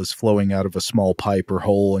pool is flowing out of a small pipe or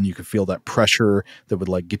hole, and you could feel that pressure that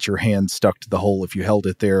would get your hand stuck to the hole if you held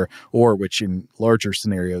it there, or which in larger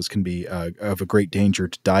scenarios can be of a great danger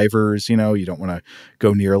to divers. You don't want to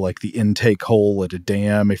go near the intake hole at a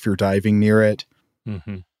dam if you're diving near it.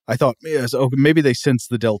 Mm-hmm. I thought, maybe they sense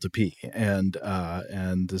the delta P, and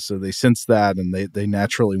so they sense that, and they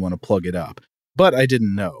naturally want to plug it up. But I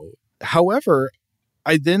didn't know. However,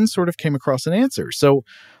 I then sort of came across an answer. So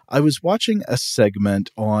I was watching a segment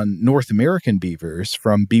on North American beavers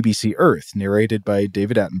from BBC Earth, narrated by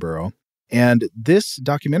David Attenborough. And this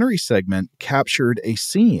documentary segment captured a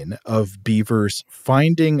scene of beavers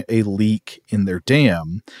finding a leak in their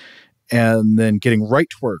dam and then getting right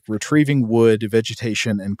to work, retrieving wood,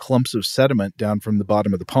 vegetation, and clumps of sediment down from the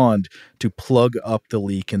bottom of the pond to plug up the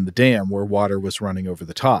leak in the dam where water was running over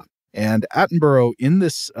the top. And Attenborough, in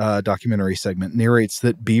this documentary segment, narrates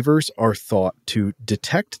that beavers are thought to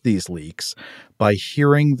detect these leaks by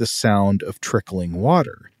hearing the sound of trickling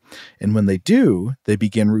water. And when they do, they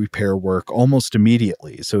begin repair work almost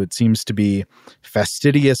immediately. So it seems to be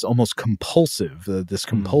fastidious, almost compulsive, this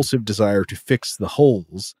compulsive desire to fix the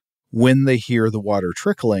holes when they hear the water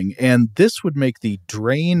trickling. And this would make the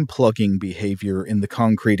drain plugging behavior in the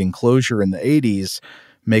concrete enclosure in the 80s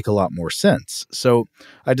make a lot more sense. So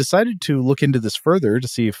I decided to look into this further to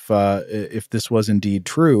see if this was indeed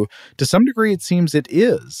true. To some degree, it seems it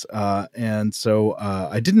is. And so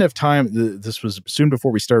I didn't have time. This was soon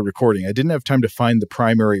before we started recording. I didn't have time to find the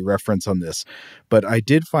primary reference on this, but I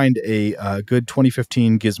did find a good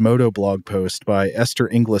 2015 Gizmodo blog post by Esther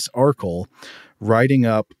Inglis Arkle, writing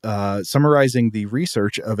up, summarizing the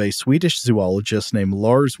research of a Swedish zoologist named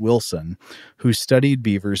Lars Wilson, who studied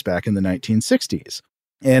beavers back in the 1960s.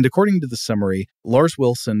 And according to the summary, Lars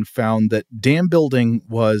Wilson found that dam building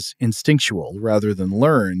was instinctual rather than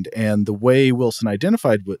learned. And the way Wilson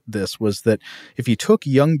identified this was that if you took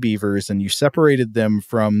young beavers and you separated them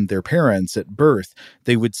from their parents at birth,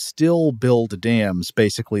 they would still build dams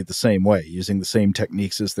basically the same way, using the same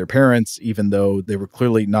techniques as their parents, even though they were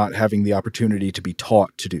clearly not having the opportunity to be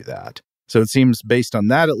taught to do that. So it seems, based on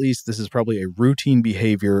that at least, this is probably a routine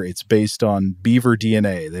behavior. It's based on beaver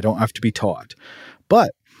DNA. They don't have to be taught.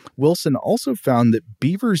 But Wilson also found that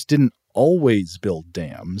beavers didn't always build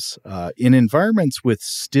dams. In environments with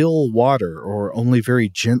still water or only very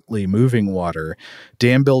gently moving water,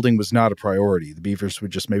 dam building was not a priority. The beavers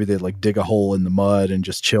would just, maybe they'd dig a hole in the mud and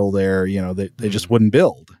just chill there. They just wouldn't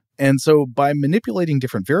build. And so by manipulating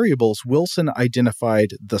different variables, Wilson identified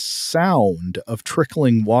the sound of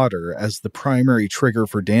trickling water as the primary trigger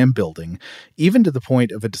for dam building, even to the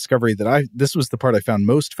point of a discovery that this was the part I found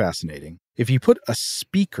most fascinating. if you put a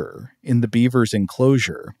speaker in the beaver's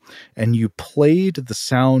enclosure and you played the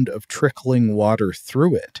sound of trickling water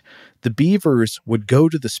through it, the beavers would go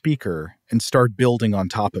to the speaker and start building on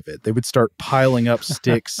top of it. They would start piling up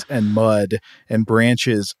sticks and mud and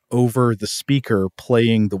branches over the speaker,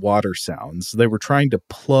 playing the water sounds. They were trying to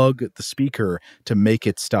plug the speaker to make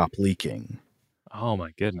it stop leaking. Oh, my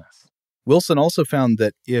goodness. Wilson also found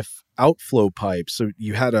that if outflow pipes, so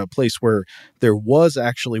you had a place where there was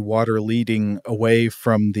actually water leading away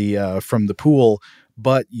from the pool,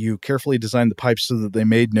 but you carefully designed the pipes so that they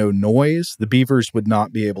made no noise, the beavers would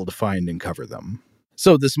not be able to find and cover them.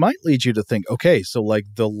 So this might lead you to think, okay, so like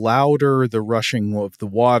the louder the rushing of the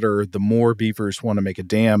water, the more beavers want to make a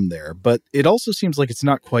dam there. But it also seems like it's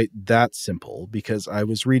not quite that simple, because I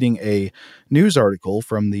was reading a news article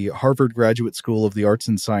from the Harvard Graduate School of the Arts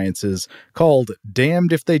and Sciences called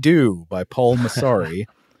Damned If They Do by Paul Massari.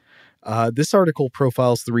 This article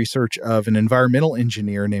profiles the research of an environmental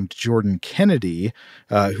engineer named Jordan Kennedy,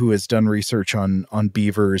 who has done research on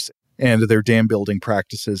beavers and their dam building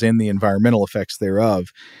practices and the environmental effects thereof.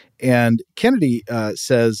 And Kennedy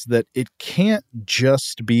says that it can't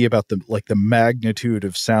just be about the magnitude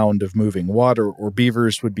of sound of moving water, or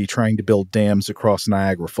beavers would be trying to build dams across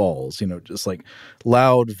Niagara Falls. You know, just like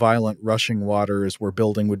loud, violent, rushing water as we're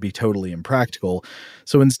building would be totally impractical.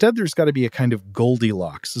 So instead, there's got to be a kind of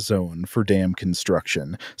Goldilocks zone for dam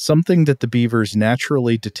construction, something that the beavers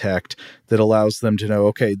naturally detect that allows them to know,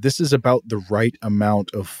 okay, this is about the right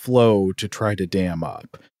amount of flow to try to dam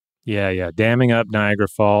up. Yeah. Damming up Niagara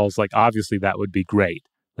Falls, like obviously that would be great.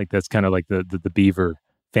 Like that's kind of like the Beaver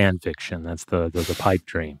fan fiction. That's the pipe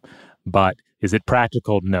dream. But is it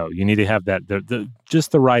practical? No. You need to have that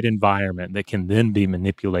just the right environment that can then be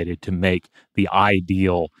manipulated to make the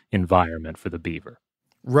ideal environment for the beaver.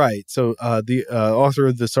 Right. So the author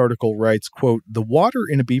of this article writes, quote, "The water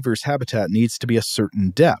in a beaver's habitat needs to be a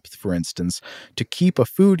certain depth, for instance, to keep a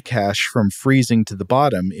food cache from freezing to the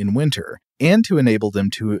bottom in winter, and to enable them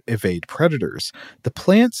to evade predators. The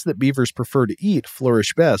plants that beavers prefer to eat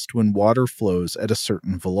flourish best when water flows at a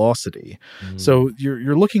certain velocity." So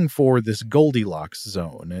you're looking for this Goldilocks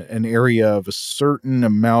zone, an area of a certain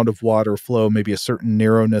amount of water flow, maybe a certain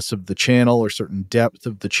narrowness of the channel or certain depth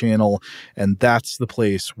of the channel, and that's the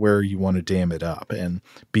place where you want to dam it up. And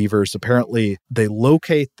beavers, apparently, they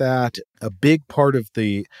locate that. A big part of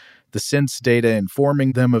the sense data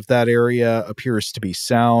informing them of that area appears to be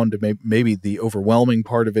sound. Maybe the overwhelming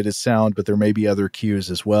part of it is sound, but there may be other cues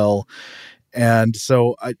as well. And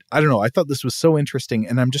so I don't know. I thought this was so interesting.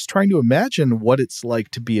 And I'm just trying to imagine what it's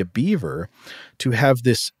like to be a beaver, to have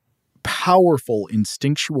this powerful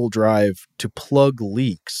instinctual drive to plug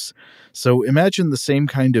leaks. So imagine the same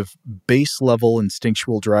kind of base level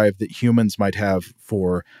instinctual drive that humans might have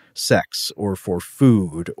for sex or for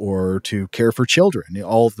food or to care for children,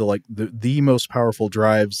 all of the most powerful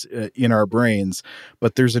drives in our brains.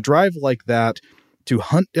 But there's a drive like that to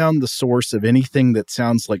hunt down the source of anything that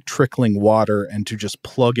sounds like trickling water and to just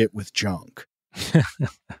plug it with junk.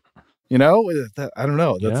 You know, I don't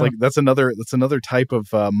know. That's another type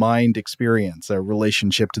of mind experience, a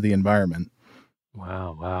relationship to the environment.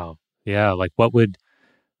 Wow. Yeah. Like how would,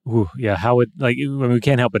 we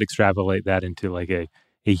can't help but extrapolate that into like a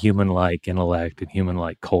human-like intellect and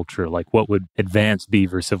human-like culture. Like what would advanced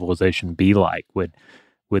beaver civilization be like? Would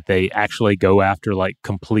they actually go after like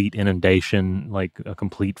complete inundation, like a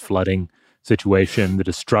complete flooding situation, the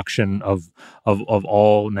destruction of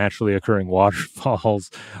all naturally occurring waterfalls,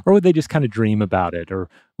 or would they just kind of dream about it? Or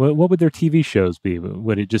what would their TV shows be?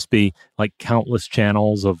 Would it just be like countless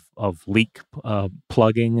channels of leak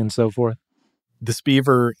plugging and so forth? This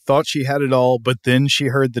beaver thought she had it all, but then she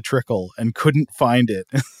heard the trickle and couldn't find it.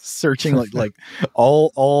 Searching like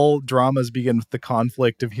all dramas begin with the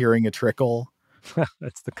conflict of hearing a trickle.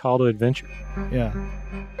 That's the call to adventure. Yeah.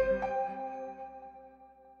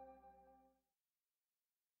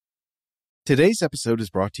 Today's episode is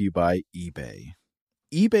brought to you by eBay.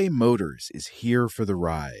 eBay Motors is here for the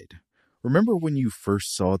ride. Remember when you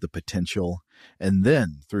first saw the potential? And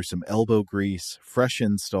then, through some elbow grease, fresh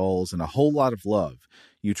installs, and a whole lot of love,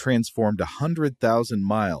 you transformed 100,000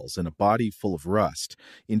 miles and a body full of rust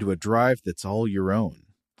into a drive that's all your own.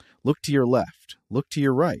 Look to your left. Look to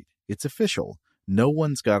your right. It's official. No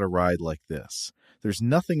one's got a ride like this. There's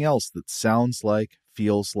nothing else that sounds like,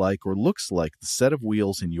 feels like, or looks like the set of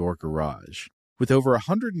wheels in your garage. With over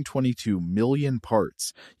 122 million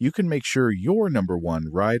parts, you can make sure your number one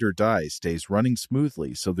ride or die stays running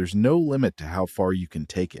smoothly, so there's no limit to how far you can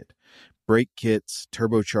take it. Brake kits,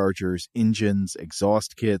 turbochargers, engines,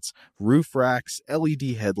 exhaust kits, roof racks,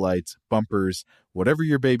 LED headlights, bumpers, whatever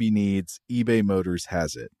your baby needs, eBay Motors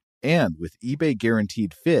has it. And with eBay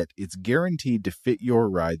Guaranteed Fit, it's guaranteed to fit your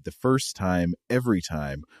ride the first time, every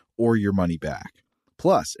time, or your money back.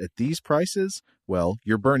 Plus, at these prices, well,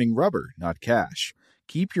 you're burning rubber, not cash.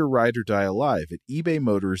 Keep your ride or die alive at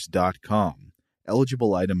ebaymotors.com.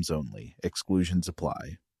 Eligible items only. Exclusions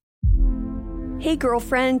apply. Hey,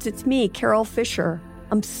 girlfriends, it's me, Carol Fisher.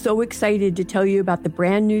 I'm so excited to tell you about the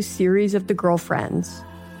brand new series of The Girlfriends.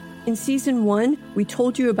 In season 1, we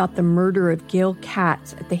told you about the murder of Gail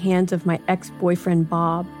Katz at the hands of my ex-boyfriend,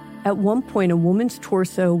 Bob. At one point, a woman's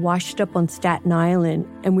torso washed up on Staten Island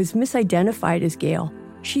and was misidentified as Gail.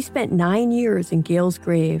 She spent 9 years in Gail's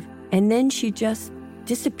grave, and then she just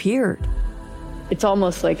disappeared. It's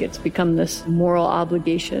almost like it's become this moral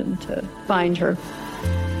obligation to find her.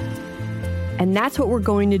 And that's what we're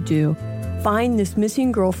going to do. Find this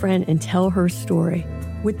missing girlfriend and tell her story.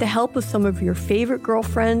 With the help of some of your favorite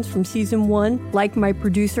girlfriends from season 1, like my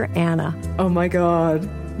producer, Anna. Oh my God.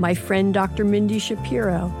 My friend, Dr. Mindy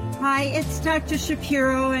Shapiro. Hi, it's Dr.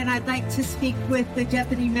 Shapiro, and I'd like to speak with the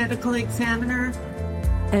deputy medical examiner.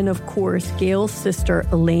 And of course, Gail's sister,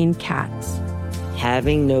 Elaine Katz.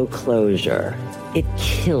 Having no closure, it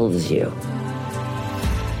kills you.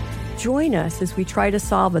 Join us as we try to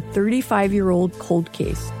solve a 35-year-old cold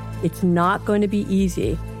case. It's not going to be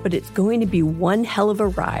easy, but it's going to be one hell of a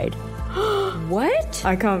ride. What?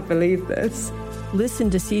 I can't believe this.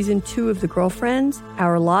 Listen to season 2 of The Girlfriends,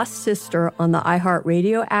 Our Lost Sister on the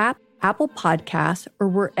iHeartRadio app, Apple Podcasts, or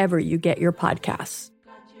wherever you get your podcasts.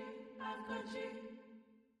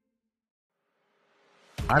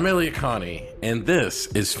 I'm Elliot Connie, and this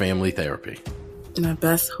is Family Therapy. My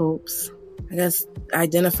best hopes, I guess,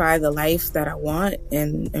 identify the life that I want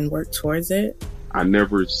and work towards it. I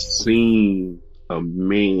never seen a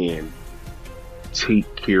man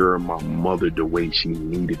take care of my mother the way she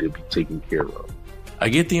needed to be taken care of. I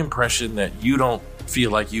get the impression that you don't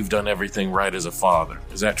feel like you've done everything right as a father.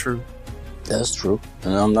 Is that true? That's true,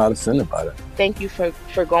 and I'm not offended by that. Thank you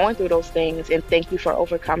for going through those things, and thank you for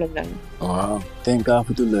overcoming them. Wow. Thank God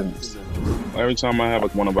for deliverance. Every time I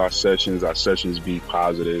have one of our sessions be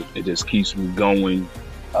positive. It just keeps me going.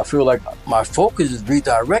 I feel like my focus is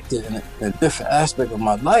redirected in a different aspect of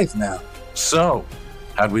my life now. So,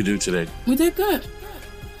 how'd we do today? We did good.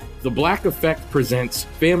 The Black Effect presents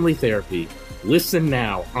Family Therapy. Listen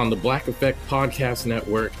now on the Black Effect Podcast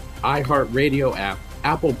Network, iHeartRadio app,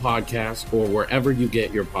 Apple Podcasts, or wherever you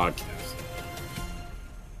get your podcasts.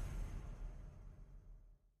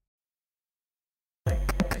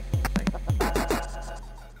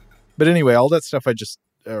 But anyway, all that stuff I just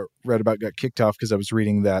read about got kicked off because I was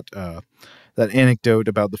reading that anecdote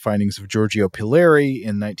about the findings of Giorgio Pilleri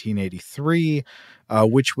in 1983,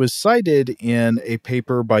 which was cited in a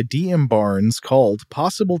paper by D.M. Barnes called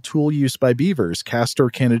Possible Tool Use by Beavers, Castor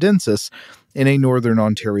canadensis, in a Northern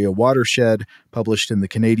Ontario Watershed, published in the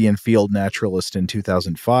Canadian Field Naturalist in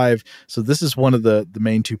 2005. So this is one of the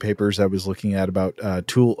main two papers I was looking at about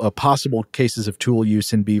possible cases of tool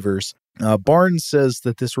use in beavers. Barnes says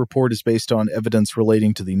that this report is based on evidence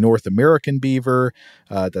relating to the North American beaver,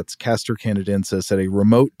 that's Castor canadensis, at a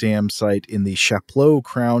remote dam site in the Chapleau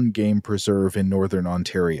Crown Game Preserve in Northern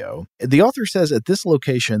Ontario. The author says at this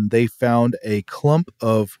location, they found a clump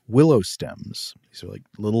of willow stems. These are like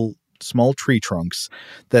little small tree trunks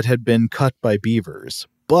that had been cut by beavers.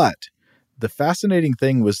 But the fascinating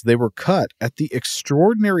thing was they were cut at the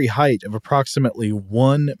extraordinary height of approximately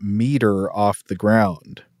 1 meter off the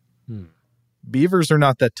ground. Beavers are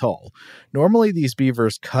not that tall. Normally, these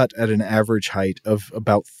beavers cut at an average height of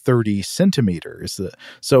about 30 centimeters.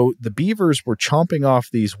 So the beavers were chomping off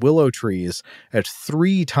these willow trees at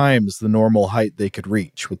 3 times the normal height they could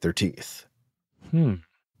reach with their teeth.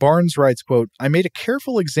 Barnes writes, quote, "I made a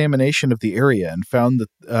careful examination of the area and found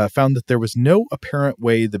that there was no apparent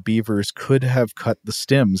way the beavers could have cut the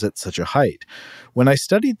stems at such a height. When I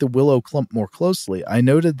studied the willow clump more closely, I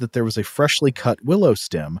noted that there was a freshly cut willow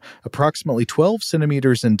stem, approximately 12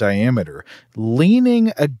 centimeters in diameter,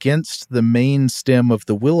 leaning against the main stem of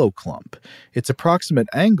the willow clump. Its approximate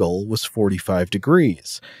angle was 45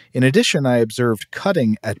 degrees. In addition, I observed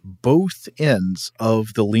cutting at both ends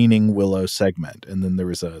of the leaning willow segment." And then there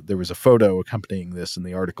was a photo accompanying this in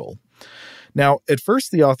the article. Now, at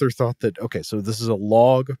first, the author thought that, okay, so this is a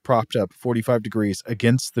log propped up 45 degrees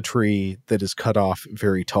against the tree that is cut off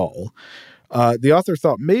very tall. The author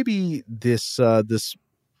thought maybe this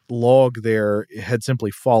log there had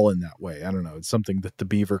simply fallen that way. I don't know. It's something that the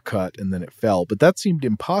beaver cut and then it fell. But that seemed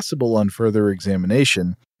impossible on further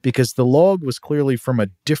examination because the log was clearly from a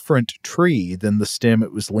different tree than the stem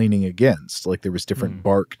it was leaning against. Like there was different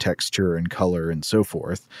bark texture and color and so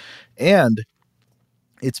forth. And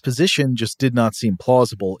Its position just did not seem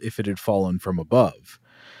plausible if it had fallen from above.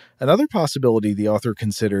 Another possibility the author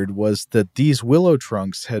considered was that these willow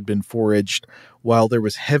trunks had been foraged while there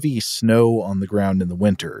was heavy snow on the ground in the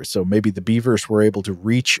winter. So maybe the beavers were able to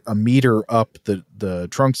reach a meter up the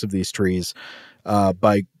trunks of these trees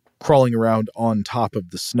by crawling around on top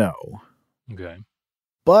of the snow. Okay.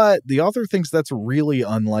 But the author thinks that's really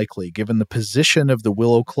unlikely, given the position of the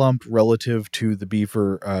willow clump relative to the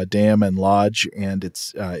beaver dam and lodge and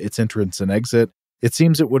its entrance and exit. It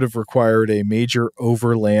seems it would have required a major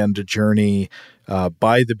overland journey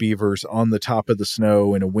by the beavers on the top of the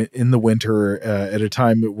snow in the winter at a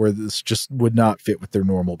time where this just would not fit with their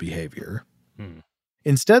normal behavior.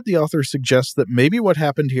 Instead, the author suggests that maybe what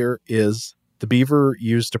happened here is the beaver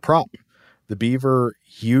used a prop. The beaver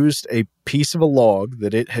used a piece of a log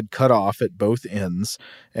that it had cut off at both ends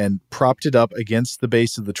and propped it up against the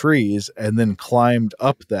base of the trees and then climbed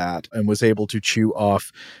up that and was able to chew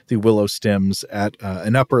off the willow stems at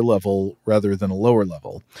an upper level rather than a lower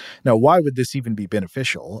level. Now, why would this even be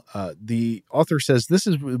beneficial? The author says this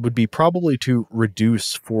would be probably to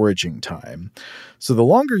reduce foraging time. So the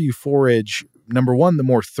longer you forage, number one, the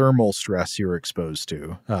more thermal stress you're exposed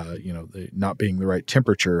to, not being the right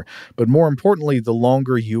temperature. But more importantly, the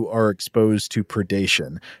longer you are exposed to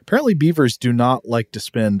predation. Apparently, beavers do not like to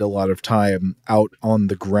spend a lot of time out on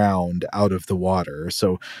the ground, out of the water.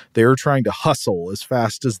 So they're trying to hustle as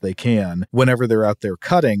fast as they can whenever they're out there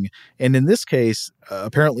cutting. And in this case,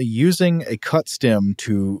 apparently using a cut stem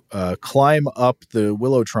to climb up the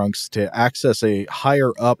willow trunks to access a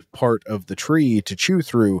higher up part of the tree to chew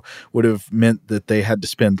through would have meant that they had to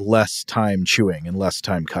spend less time chewing and less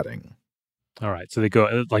time cutting. All right. So they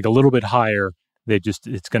go like a little bit higher.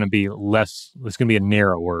 It's going to be less, it's going to be a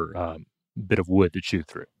narrower bit of wood to chew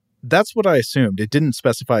through. That's what I assumed. It didn't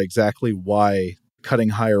specify exactly why cutting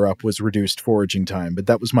higher up was reduced foraging time, but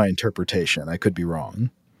that was my interpretation. I could be wrong.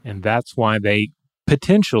 And that's why they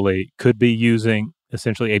potentially could be using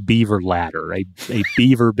essentially a beaver ladder, a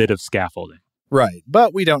beaver bit of scaffolding. Right.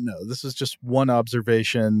 But we don't know. This is just one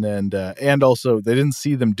observation. And also they didn't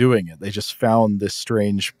see them doing it. They just found this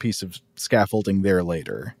strange piece of scaffolding there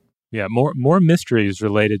later. Yeah. More mysteries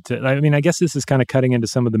related to, I guess this is kind of cutting into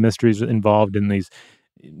some of the mysteries involved in these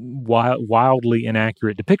wildly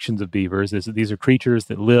inaccurate depictions of beavers. These are creatures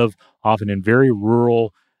that live often in very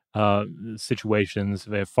rural situations,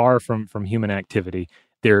 far from human activity.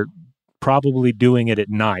 They're probably doing it at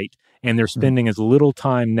night, and they're spending as little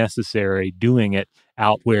time necessary doing it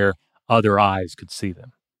out where other eyes could see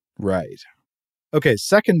them. Right. Okay,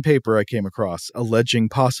 second paper I came across alleging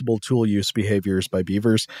possible tool use behaviors by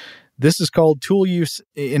beavers. This is called Tool Use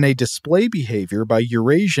in a Display Behavior by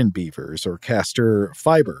Eurasian Beavers, or Castor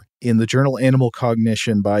Fiber, in the journal Animal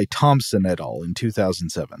Cognition by Thompson et al. In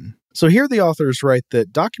 2007. So here the authors write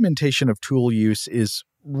that documentation of tool use is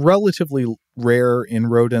relatively rare in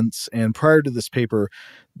rodents, and prior to this paper,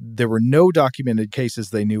 there were no documented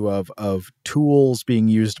cases they knew of tools being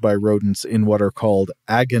used by rodents in what are called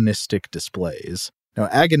agonistic displays. Now,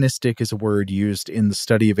 agonistic is a word used in the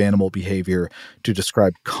study of animal behavior to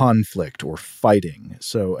describe conflict or fighting.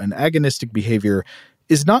 So an agonistic behavior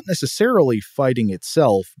is not necessarily fighting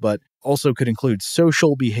itself, but also could include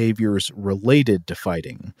social behaviors related to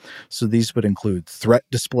fighting. So these would include threat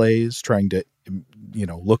displays, trying to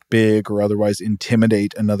look big or otherwise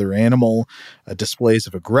intimidate another animal, displays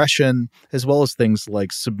of aggression, as well as things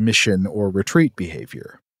like submission or retreat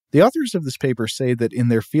behavior. The authors of this paper say that in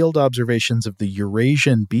their field observations of the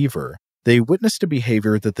Eurasian beaver, they witnessed a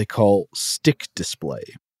behavior that they call stick display,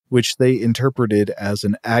 which they interpreted as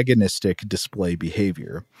an agonistic display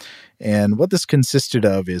behavior. And what this consisted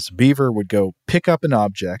of is beaver would go pick up an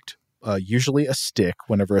object, usually a stick,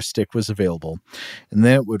 whenever a stick was available, and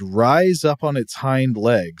then it would rise up on its hind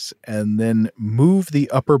legs and then move the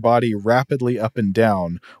upper body rapidly up and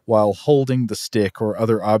down while holding the stick or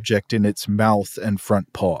other object in its mouth and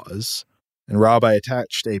front paws. And Rob, I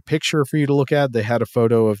attached a picture for you to look at. They had a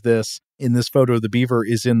photo of this. In this photo, the beaver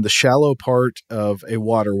is in the shallow part of a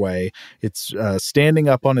waterway. It's standing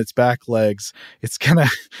up on its back legs. It's kind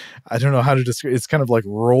of, I don't know how to describe, it's kind of like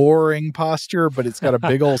roaring posture, but it's got a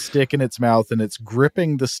big old stick in its mouth, and it's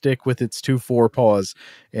gripping the stick with its two forepaws,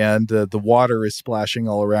 and the water is splashing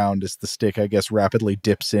all around as the stick, I guess, rapidly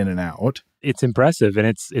dips in and out. It's impressive, and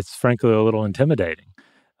it's frankly a little intimidating.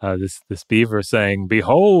 This beaver saying,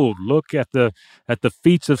 "Behold, look at the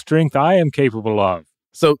feats of strength I am capable of."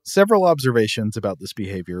 So several observations about this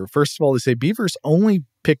behavior. First of all, they say beavers only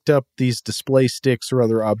picked up these display sticks or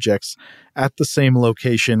other objects at the same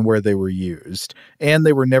location where they were used, and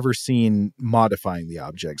they were never seen modifying the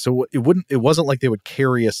object. So it wasn't like they would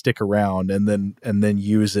carry a stick around and then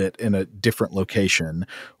use it in a different location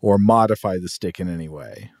or modify the stick in any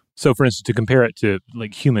way. So, for instance, to compare it to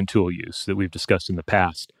like human tool use that we've discussed in the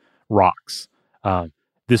past, rocks,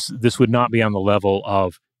 this would not be on the level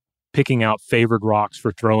of picking out favored rocks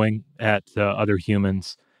for throwing at other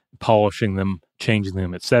humans, polishing them, changing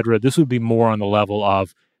them, etc. This would be more on the level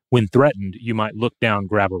of when threatened, you might look down,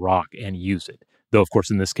 grab a rock, and use it. Though, of course,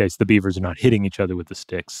 in this case, the beavers are not hitting each other with the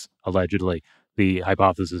sticks, allegedly. The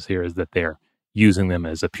hypothesis here is that they're using them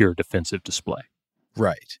as a pure defensive display.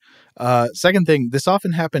 Right. Second thing, this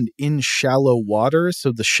often happened in shallow water,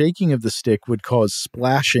 so the shaking of the stick would cause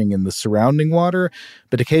splashing in the surrounding water,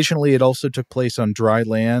 but occasionally it also took place on dry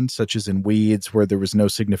land, such as in weeds, where there was no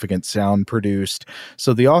significant sound produced.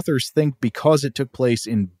 So the authors think because it took place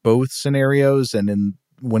in both scenarios and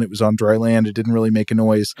when it was on dry land, it didn't really make a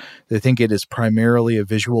noise, they think it is primarily a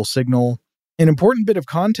visual signal. An important bit of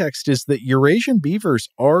context is that Eurasian beavers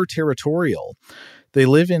are territorial. They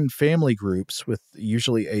live in family groups with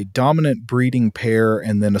usually a dominant breeding pair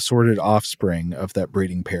and then assorted offspring of that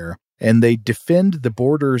breeding pair. And they defend the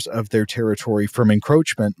borders of their territory from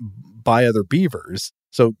encroachment by other beavers.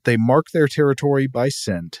 So they mark their territory by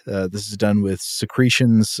scent. This is done with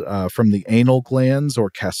secretions from the anal glands or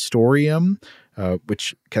castoreum,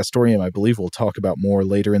 which castoreum I believe we'll talk about more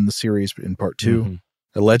later in the series in part 2. Mm-hmm.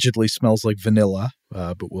 Allegedly smells like vanilla,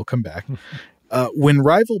 but we'll come back. When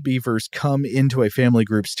rival beavers come into a family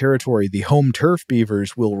group's territory, the home turf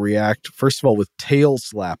beavers will react, first of all, with tail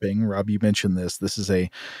slapping. Rob, you mentioned this. This is a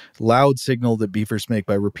loud signal that beavers make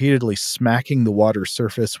by repeatedly smacking the water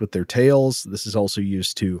surface with their tails. This is also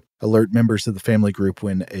used to alert members of the family group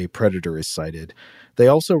when a predator is sighted. They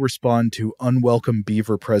also respond to unwelcome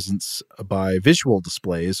beaver presence by visual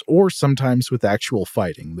displays or sometimes with actual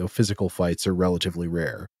fighting, though physical fights are relatively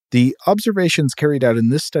rare. The observations carried out in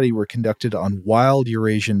this study were conducted on wild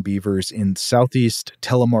Eurasian beavers in southeast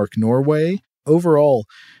Telemark, Norway. Overall,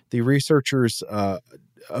 the researchers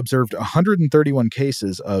observed 131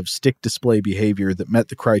 cases of stick display behavior that met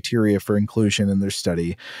the criteria for inclusion in their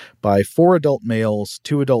study by 4 adult males,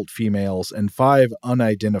 2 adult females, and 5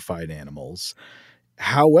 unidentified animals.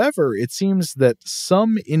 However, it seems that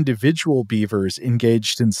some individual beavers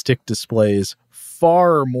engaged in stick displays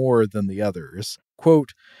far more than the others.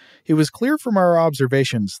 Quote, "It was clear from our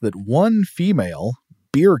observations that one female,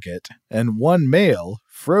 Birgit, and one male,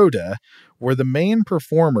 Frode, were the main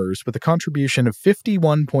performers with a contribution of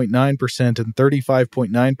 51.9% and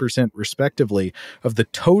 35.9% respectively of the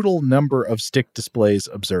total number of stick displays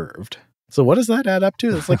observed." So what does that add up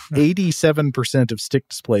to? That's like 87% of stick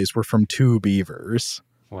displays were from 2 beavers.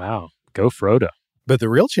 Wow. Go Frode. But the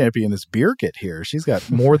real champion is Birgit here. She's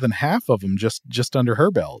got more than half of them just under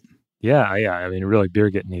her belt. Yeah. I mean, really,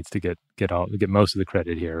 Birgit needs to get most of the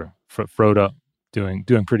credit here. Frode doing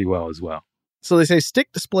pretty well as well. So they say stick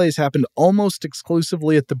displays happened almost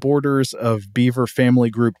exclusively at the borders of beaver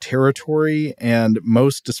family group territory, and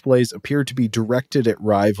most displays appear to be directed at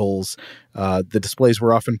rivals. The displays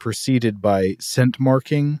were often preceded by scent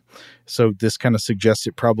marking, so this kind of suggests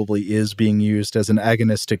it probably is being used as an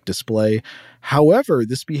agonistic display. However,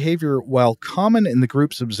 this behavior, while common in the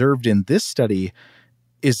groups observed in this study,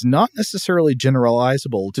 is not necessarily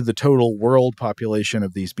generalizable to the total world population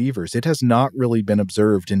of these beavers. It has not really been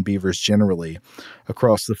observed in beavers generally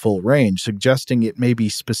across the full range, suggesting it may be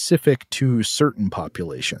specific to certain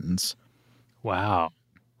populations. Wow.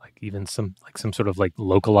 Like even some sort of like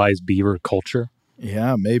localized beaver culture?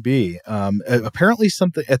 Yeah, maybe. Apparently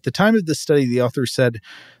something at the time of this study, the author said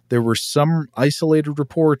there were some isolated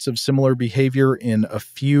reports of similar behavior in a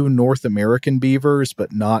few North American beavers,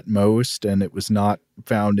 but not most, and it was not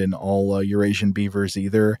found in all Eurasian beavers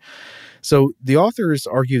either. So the authors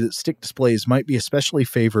argue that stick displays might be especially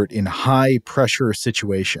favored in high-pressure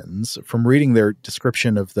situations. From reading their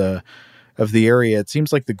description of the area, it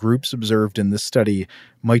seems like the groups observed in this study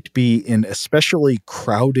might be in especially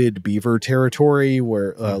crowded beaver territory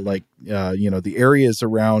where, the areas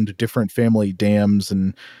around different family dams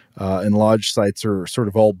and lodge sites are sort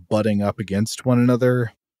of all butting up against one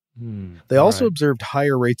another. They also observed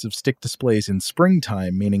higher rates of stick displays in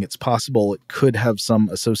springtime, meaning it's possible it could have some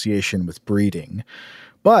association with breeding.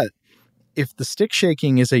 But if the stick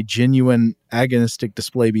shaking is a genuine agonistic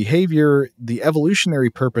display behavior, the evolutionary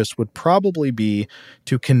purpose would probably be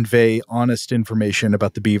to convey honest information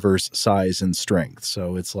about the beaver's size and strength.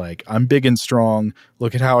 So it's like, I'm big and strong.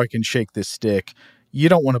 Look at how I can shake this stick. you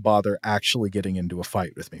don't want to bother actually getting into a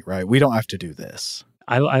fight with me, right? We don't have to do this.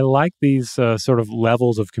 I like these sort of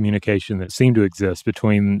levels of communication that seem to exist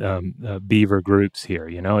between beaver groups here.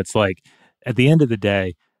 You know, it's like at the end of the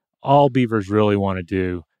day, all beavers really want to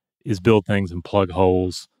do is build things and plug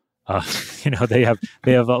holes. They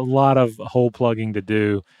have a lot of hole plugging to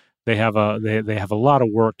do. They have a lot of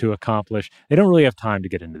work to accomplish. They don't really have time to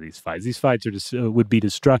get into these fights. These fights are just would be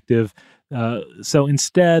destructive. So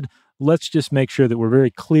instead, let's just make sure that we're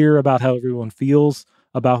very clear about how everyone feels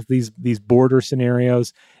about these border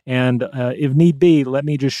scenarios. And if need be, let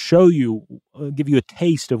me just show you, give you a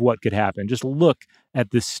taste of what could happen. Just look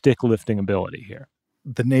at this stick lifting ability here.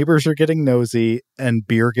 The neighbors are getting nosy, and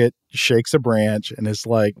Birgit shakes a branch and is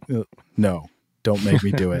like, no, don't make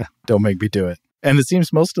me do it. Don't make me do it. And it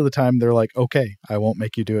seems most of the time they're like, okay, I won't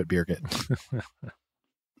make you do it, Birgit.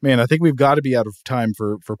 Man, I think we've got to be out of time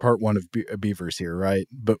for part one of Beavers here, right?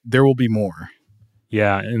 But there will be more.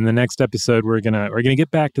 Yeah, in the next episode, we're gonna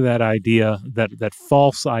get back to that idea, that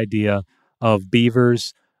false idea of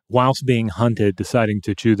beavers, whilst being hunted, deciding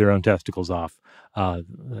to chew their own testicles off.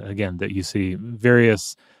 Again, that you see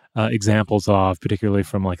various examples of, particularly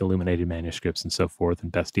from like illuminated manuscripts and so forth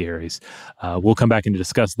and bestiaries. We'll come back and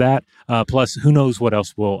discuss that. Plus, who knows what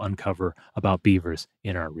else we'll uncover about beavers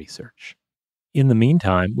in our research. In the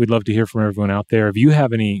meantime, we'd love to hear from everyone out there. If you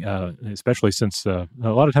have any, especially since a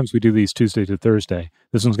lot of times we do these Tuesday to Thursday,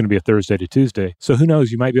 this one's going to be a Thursday to Tuesday. So who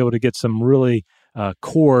knows, you might be able to get some really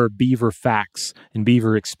core beaver facts and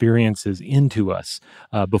beaver experiences into us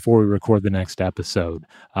before we record the next episode.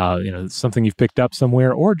 Something you've picked up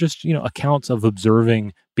somewhere, or just, accounts of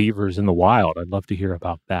observing beavers in the wild. I'd love to hear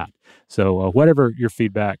about that. So whatever your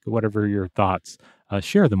feedback, whatever your thoughts,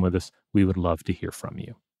 share them with us. We would love to hear from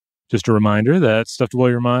you. Just a reminder that Stuff to Blow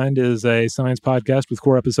Your Mind is a science podcast with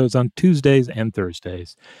core episodes on Tuesdays and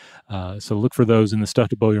Thursdays. So look for those in the Stuff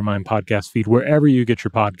to Blow Your Mind podcast feed, wherever you get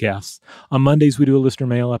your podcasts. On Mondays, we do a listener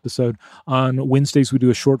mail episode. On Wednesdays, we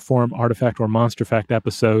do a short form artifact or monster fact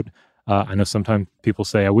episode. I know sometimes people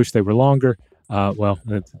say, I wish they were longer.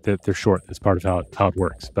 They're short. That's part of how it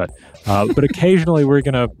works. But occasionally we're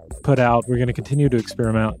going to continue to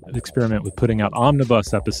experiment with putting out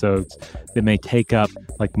omnibus episodes that may take up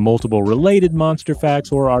like multiple related monster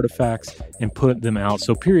facts or artifacts and put them out.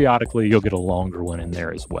 So periodically you'll get a longer one in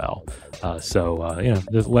there as well.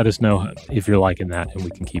 Just let us know if you're liking that and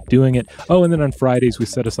we can keep doing it. Oh, and then on Fridays we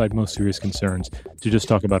set aside Most Serious Concerns to just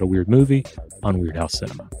talk about a weird movie on Weird House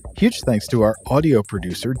Cinema. Huge thanks to our audio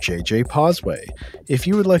producer, JJ Posway. If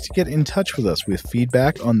you would like to get in touch with us with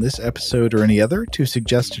feedback on this episode or any other, to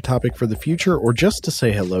suggest a topic for the future, or just to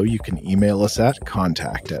say hello, you can email us at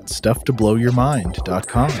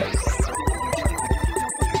contact@stufftoblowyourmind.com.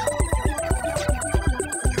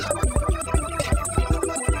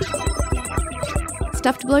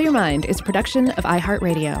 Stuff to Blow Your Mind is a production of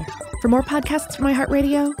iHeartRadio. For more podcasts from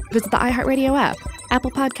iHeartRadio, visit the iHeartRadio app,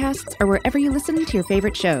 Apple Podcasts, or wherever you listen to your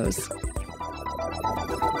favorite shows.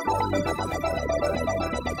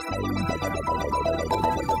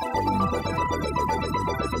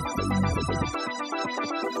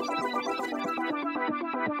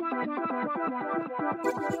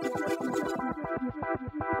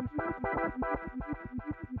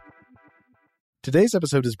 Today's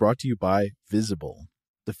episode is brought to you by Visible.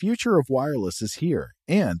 The future of wireless is here,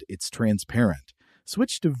 and it's transparent.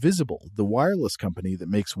 Switch to Visible, the wireless company that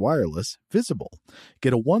makes wireless visible.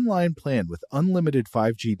 Get a one-line plan with unlimited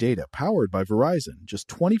 5G data powered by Verizon, just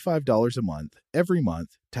 $25 a month, every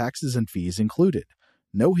month, taxes and fees included.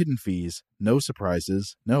 No hidden fees, no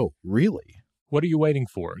surprises, no, really. What are you waiting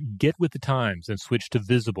for? Get with the times and switch to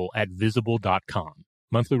Visible at Visible.com.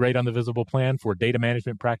 Monthly rate on the Visible plan. For data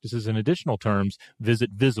management practices and additional terms, visit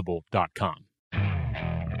Visible.com.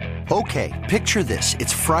 Okay, picture this.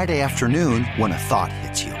 It's Friday afternoon when a thought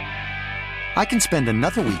hits you. I can spend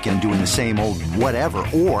another weekend doing the same old whatever,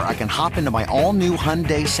 or I can hop into my all-new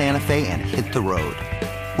Hyundai Santa Fe and hit the road.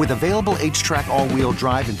 With available H-Track all-wheel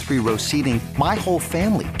drive and 3-row seating, my whole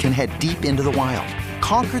family can head deep into the wild.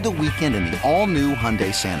 Conquer the weekend in the all-new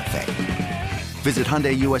Hyundai Santa Fe. Visit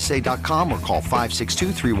HyundaiUSA.com or call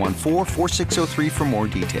 562-314-4603 for more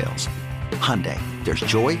details. Hyundai, there's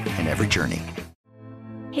joy in every journey.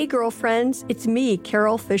 Hey, girlfriends, it's me,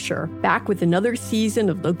 Carol Fisher, back with another season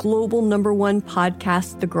of the global #1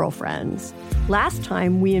 podcast, The Girlfriends. Last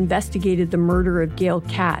time, we investigated the murder of Gail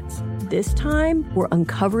Katz. This time, we're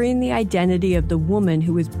uncovering the identity of the woman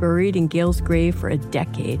who was buried in Gail's grave for a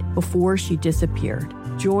decade before she disappeared.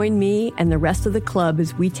 Join me and the rest of the club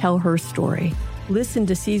as we tell her story. Listen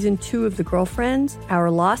to Season 2 of The Girlfriends, Our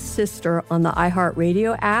Lost Sister on the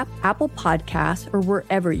iHeartRadio app, Apple Podcasts, or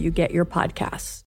wherever you get your podcasts.